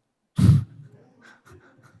happens.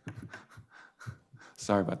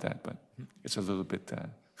 Sorry about that, but it's a little bit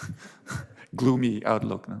gloomy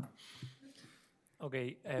outlook now.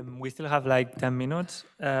 Okay, we still have like 10 minutes.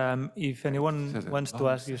 If anyone wants to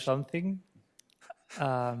ask you something.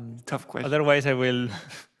 Tough question. Otherwise, I will.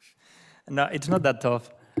 No, it's not that tough.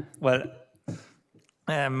 Well,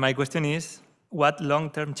 my question is, what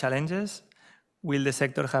long-term challenges will the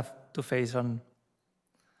sector have to face on?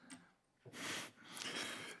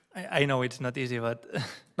 I know it's not easy, but...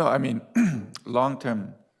 No, I mean,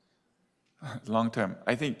 long-term,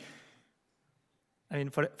 I think... I mean,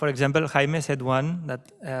 for example, Jaime said one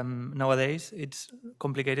that nowadays it's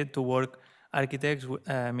complicated to work architects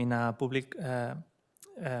in a public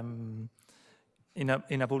in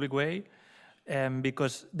a public way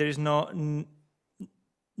because it's not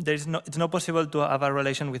possible to have a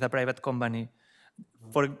relation with a private company.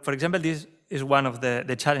 For example, this is one of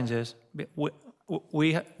the challenges.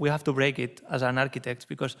 We have to break it as an architect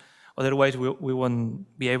because otherwise we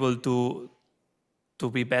won't be able to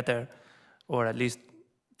be better, or at least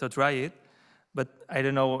to try it. But I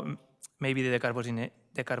don't know, maybe the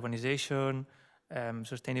decarbonization,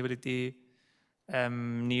 sustainability,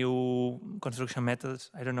 new construction methods.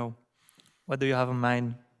 I don't know. What do you have in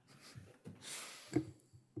mind?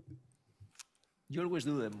 You always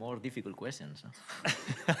do the more difficult questions.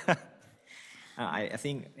 I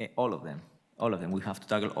think all of them. We have to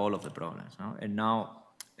tackle all of the problems. No? And now,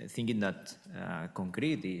 thinking that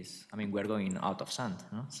concrete is, I mean, we're going out of sand.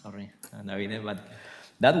 No? Sorry, Davide, but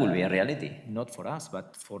that will be a reality, not for us,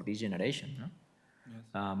 but for this generation. No?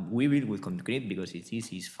 Yes. We build with concrete because it's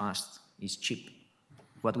easy, it's fast, it's cheap.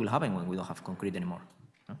 What will happen when we don't have concrete anymore?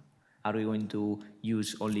 No? Are we going to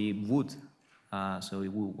use only wood? We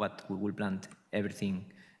will plant everything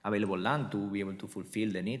available land to be able to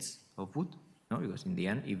fulfill the needs of wood? No, because in the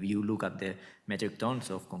end, if you look at the metric tons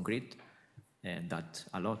of concrete, that's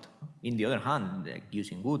a lot. In the other hand,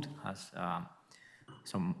 using wood has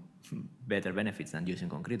some better benefits than using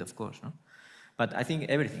concrete, of course. No? But I think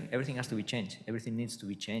everything has to be changed. Everything needs to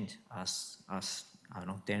be changed as I don't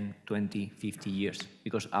know, 10, 20, 50 years,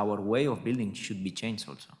 because our way of building should be changed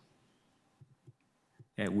also.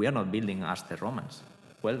 We are not building as the Romans.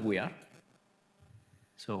 Well, we are.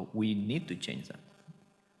 So we need to change that.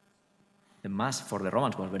 The mass for the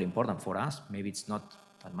Romans was very important. For us, maybe it's not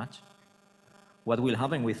that much. What will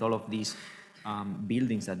happen with all of these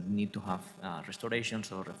buildings that need to have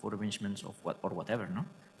restorations or refurbishments of or whatever, no?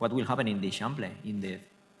 What will happen in the Champlain in the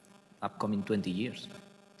upcoming 20 years?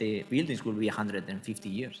 The buildings will be 150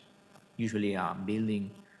 years. Usually a building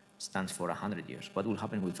stands for 100 years. What will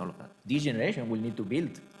happen with all of that? This generation will need to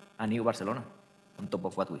build a new Barcelona on top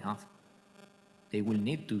of what we have. They will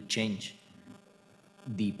need to change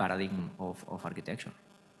the paradigm of architecture,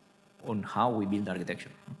 on how we build architecture.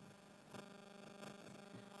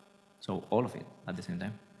 So all of it at the same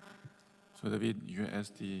time. So David, you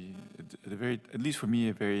asked at least for me,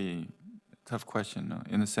 a very tough question, no?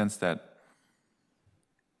 In the sense that,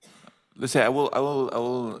 let's say I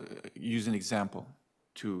will use an example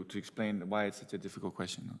to explain why it's such a difficult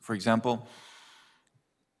question. For example,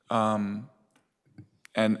 and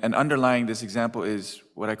underlying this example is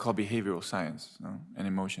what I call behavioral science, no? And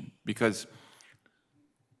emotion. Because,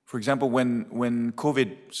 for example, when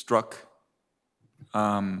COVID struck,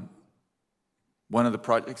 one of the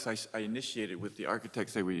projects I initiated with the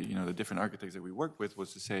architects that the different architects that we worked with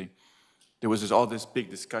was to say, there was all this big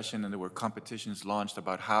discussion and there were competitions launched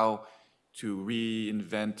about how to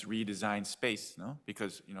reinvent, redesign space, no?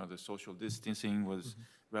 Because, you know, the social distancing was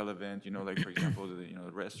relevant, you know, like, for example,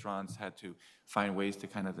 the restaurants had to find ways to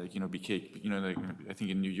kind of, like, you know, like, I think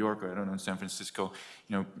in New York, or I don't know, in San Francisco,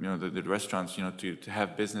 the restaurants, you know, to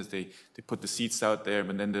have business, they put the seats out there,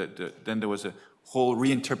 but then there was a whole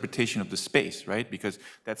reinterpretation of the space, right? Because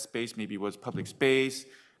that space maybe was public space,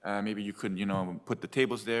 maybe you couldn't, you know, put the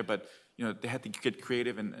tables there, but, you know, they had to get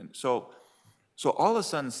creative, and so all of a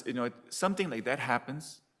sudden, you know, something like that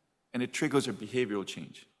happens, and it triggers a behavioral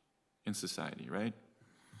change in society, right?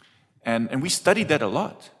 And we studied that a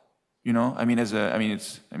lot, you know. I mean,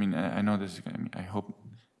 I know this. I hope,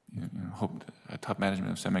 hope top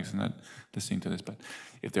management of CEMEX is not listening to this, but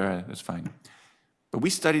if they are, that's fine. But we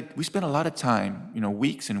spent a lot of time, you know,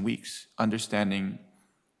 weeks and weeks, understanding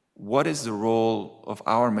what is the role of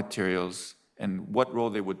our materials and what role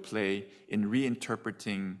they would play in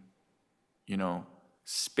reinterpreting, you know,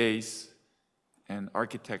 space and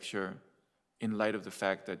architecture in light of the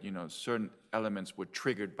fact that, you know, certain elements were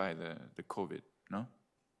triggered by the COVID, no?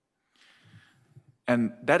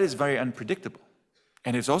 And that is very unpredictable.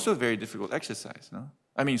 And it's also a very difficult exercise, no?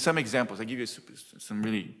 I mean, some examples, I give you some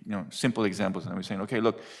really, you know, simple examples, and I was saying, okay,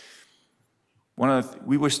 look,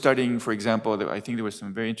 we were studying, for example, I think there were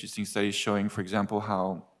some very interesting studies showing, for example,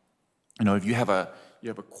 how, you know, if you have a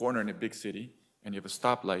corner in a big city and you have a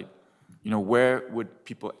stoplight, you know, where would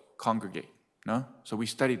people congregate? No? So we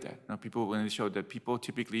studied that. You know, when they showed that people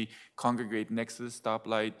typically congregate next to the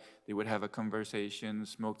stoplight, they would have a conversation,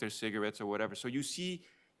 smoke their cigarettes or whatever. So you see,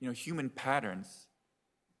 you know, human patterns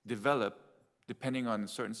develop depending on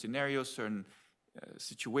certain scenarios, certain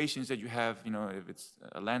situations that you have, you know, if it's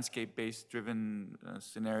a landscape-based driven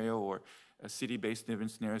scenario or a city-based driven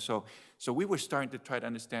scenario. So we were starting to try to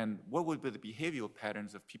understand what would be the behavioral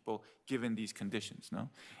patterns of people given these conditions, no?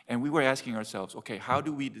 And we were asking ourselves, okay, how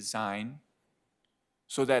do we design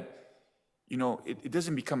so that, you know, it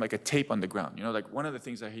doesn't become like a tape on the ground. You know, like one of the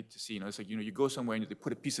things I hate to see, you know, it's like, you know, you go somewhere and they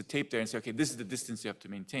put a piece of tape there and say, okay, this is the distance you have to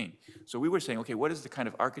maintain. So we were saying, okay, what is the kind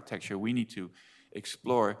of architecture we need to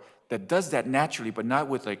explore that does that naturally, but not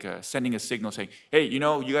with like sending a signal saying, hey, you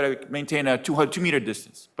know, you got to maintain a 2-meter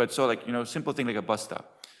distance. But so like, you know, simple thing like a bus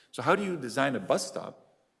stop. So how do you design a bus stop,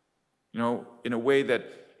 you know, in a way that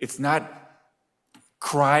it's not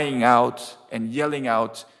crying out and yelling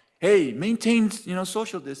out, hey, maintain, you know,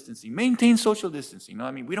 social distancing, maintain social distancing. No,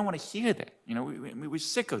 I mean, we don't want to hear that. You know, we're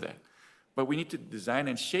sick of that. But we need to design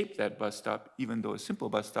and shape that bus stop, even though a simple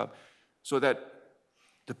bus stop, so that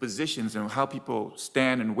the positions and how people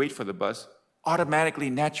stand and wait for the bus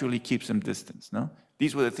automatically, naturally keeps them distance, no?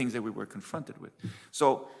 These were the things that we were confronted with.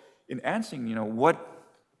 So in answering, you know, what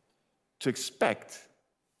to expect,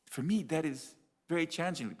 for me, that is very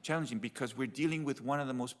challenging because we're dealing with one of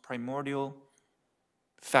the most primordial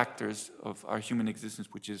factors of our human existence,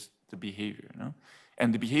 which is the behavior, no?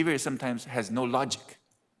 And the behavior sometimes has no logic.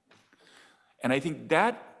 And I think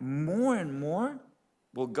that more and more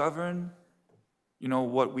will govern, you know,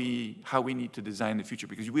 how we need to design the future,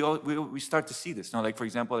 because we start to see this, no? Like, for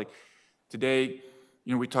example, like today,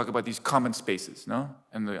 you know, we talk about these common spaces, no?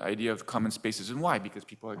 And the idea of common spaces, and why? Because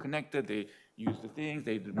people are connected, they use the things,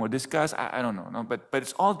 they more discuss, I don't know, no? But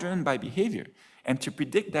it's all driven by behavior. And to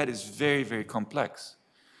predict that is very, very complex.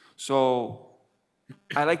 So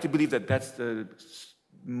I like to believe that that's the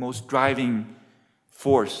most driving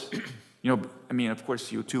force. You know, I mean, of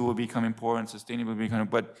course, CO2 will become important, sustainable will become,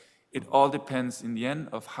 but it all depends in the end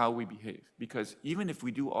of how we behave. Because even if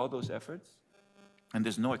we do all those efforts and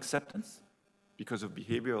there's no acceptance because of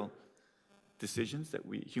behavioral decisions that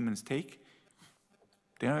we humans take,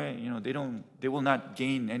 they will not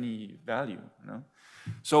gain any value, you know?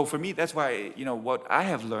 So for me, that's why, you know, what I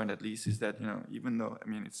have learned at least is that, you know, even though, I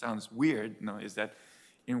mean, it sounds weird, you know, is that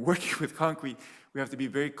in working with concrete, we have to be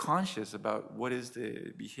very conscious about what is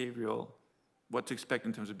the behavioral, what to expect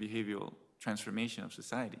in terms of behavioral transformation of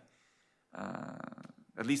society.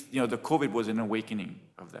 At least, you know, the COVID was an awakening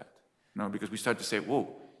of that, you know, because we start to say,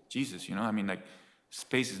 whoa, Jesus, you know, I mean, like,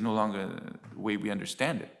 space is no longer the way we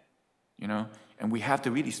understand it, you know, and we have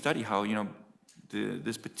to really study how, you know,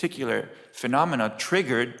 this particular phenomena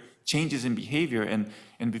triggered changes in behavior,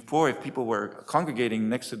 and before, if people were congregating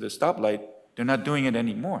next to the stoplight, they're not doing it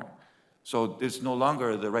anymore. So there's no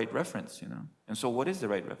longer the right reference, you know, and so what is the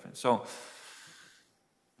right reference? So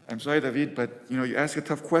I'm sorry, David, but, you know, you ask a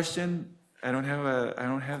tough question. I don't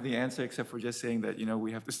have the answer except for just saying that, you know,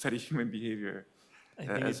 we have to study human behavior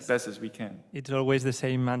as best as we can. It's always the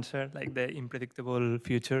same answer, like the unpredictable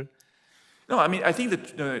future. No, I mean, I think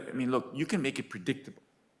that, I mean, look, you can make it predictable.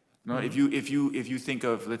 No, if you think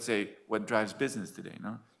of, let's say, what drives business today,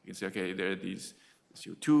 no? You can say, okay, there are these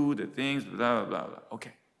CO2, the things, blah, blah, blah, blah.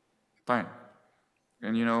 Okay, fine.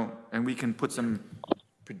 And, you know, and we can put some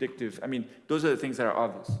predictive, I mean, those are the things that are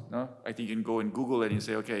obvious, no? I think you can go and Google it and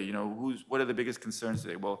say, okay, you know, what are the biggest concerns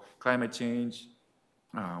today? Well, climate change,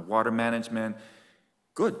 water management,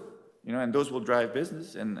 good, you know, and those will drive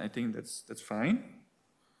business, and I think that's fine.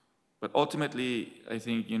 But ultimately, I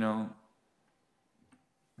think, you know,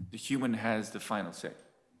 the human has the final say.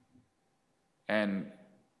 And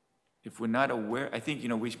if we're not aware, I think, you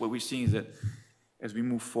know, what we're seeing is that as we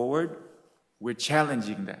move forward, we're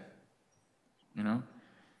challenging that, you know?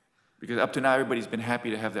 Because up to now, everybody's been happy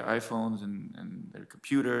to have their iPhones and their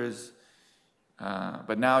computers.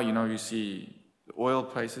 But now, you know, you see the oil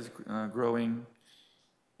prices growing,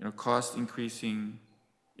 you know, cost increasing,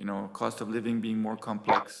 you know, cost of living being more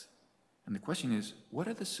complex. And the question is, what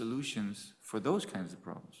are the solutions for those kinds of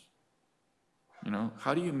problems? You know,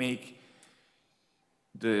 how do you make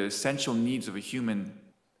the essential needs of a human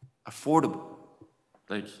affordable?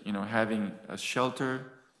 Like, you know, having a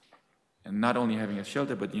shelter, and not only having a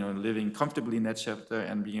shelter, but, you know, living comfortably in that shelter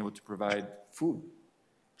and being able to provide food.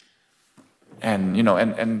 And, you know,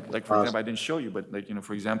 and like, for example, I didn't show you, but like, you know,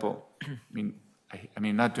 for example, I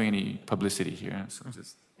mean, not doing any publicity here, so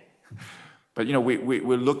just, but, you know,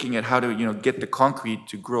 we're looking at how to, you know, get the concrete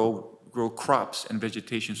to grow crops and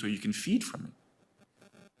vegetation so you can feed from it.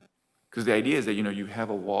 Because the idea is that, you know, you have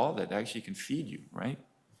a wall that actually can feed you, right?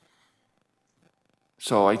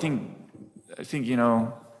 So I think, you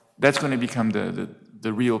know, that's going to become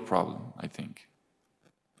the real problem, I think.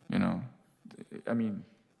 You know, I mean,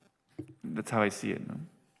 that's how I see it. No?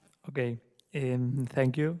 Okay,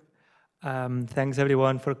 thank you. Thanks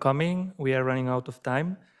everyone for coming. We are running out of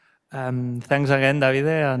time. Thanks again,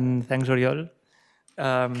 Davide, and thanks, Oriol.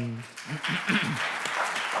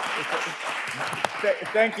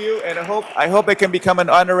 Thank you, and I hope I can become an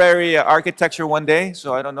honorary architecture one day.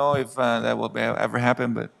 So I don't know if that will ever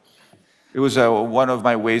happen, but it was one of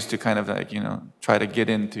my ways to kind of, like, you know, try to get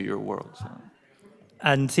into your world. So.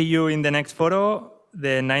 And see you in the next Foro,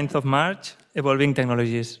 the 9th of March, Evolving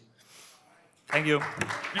Technologies. Thank you.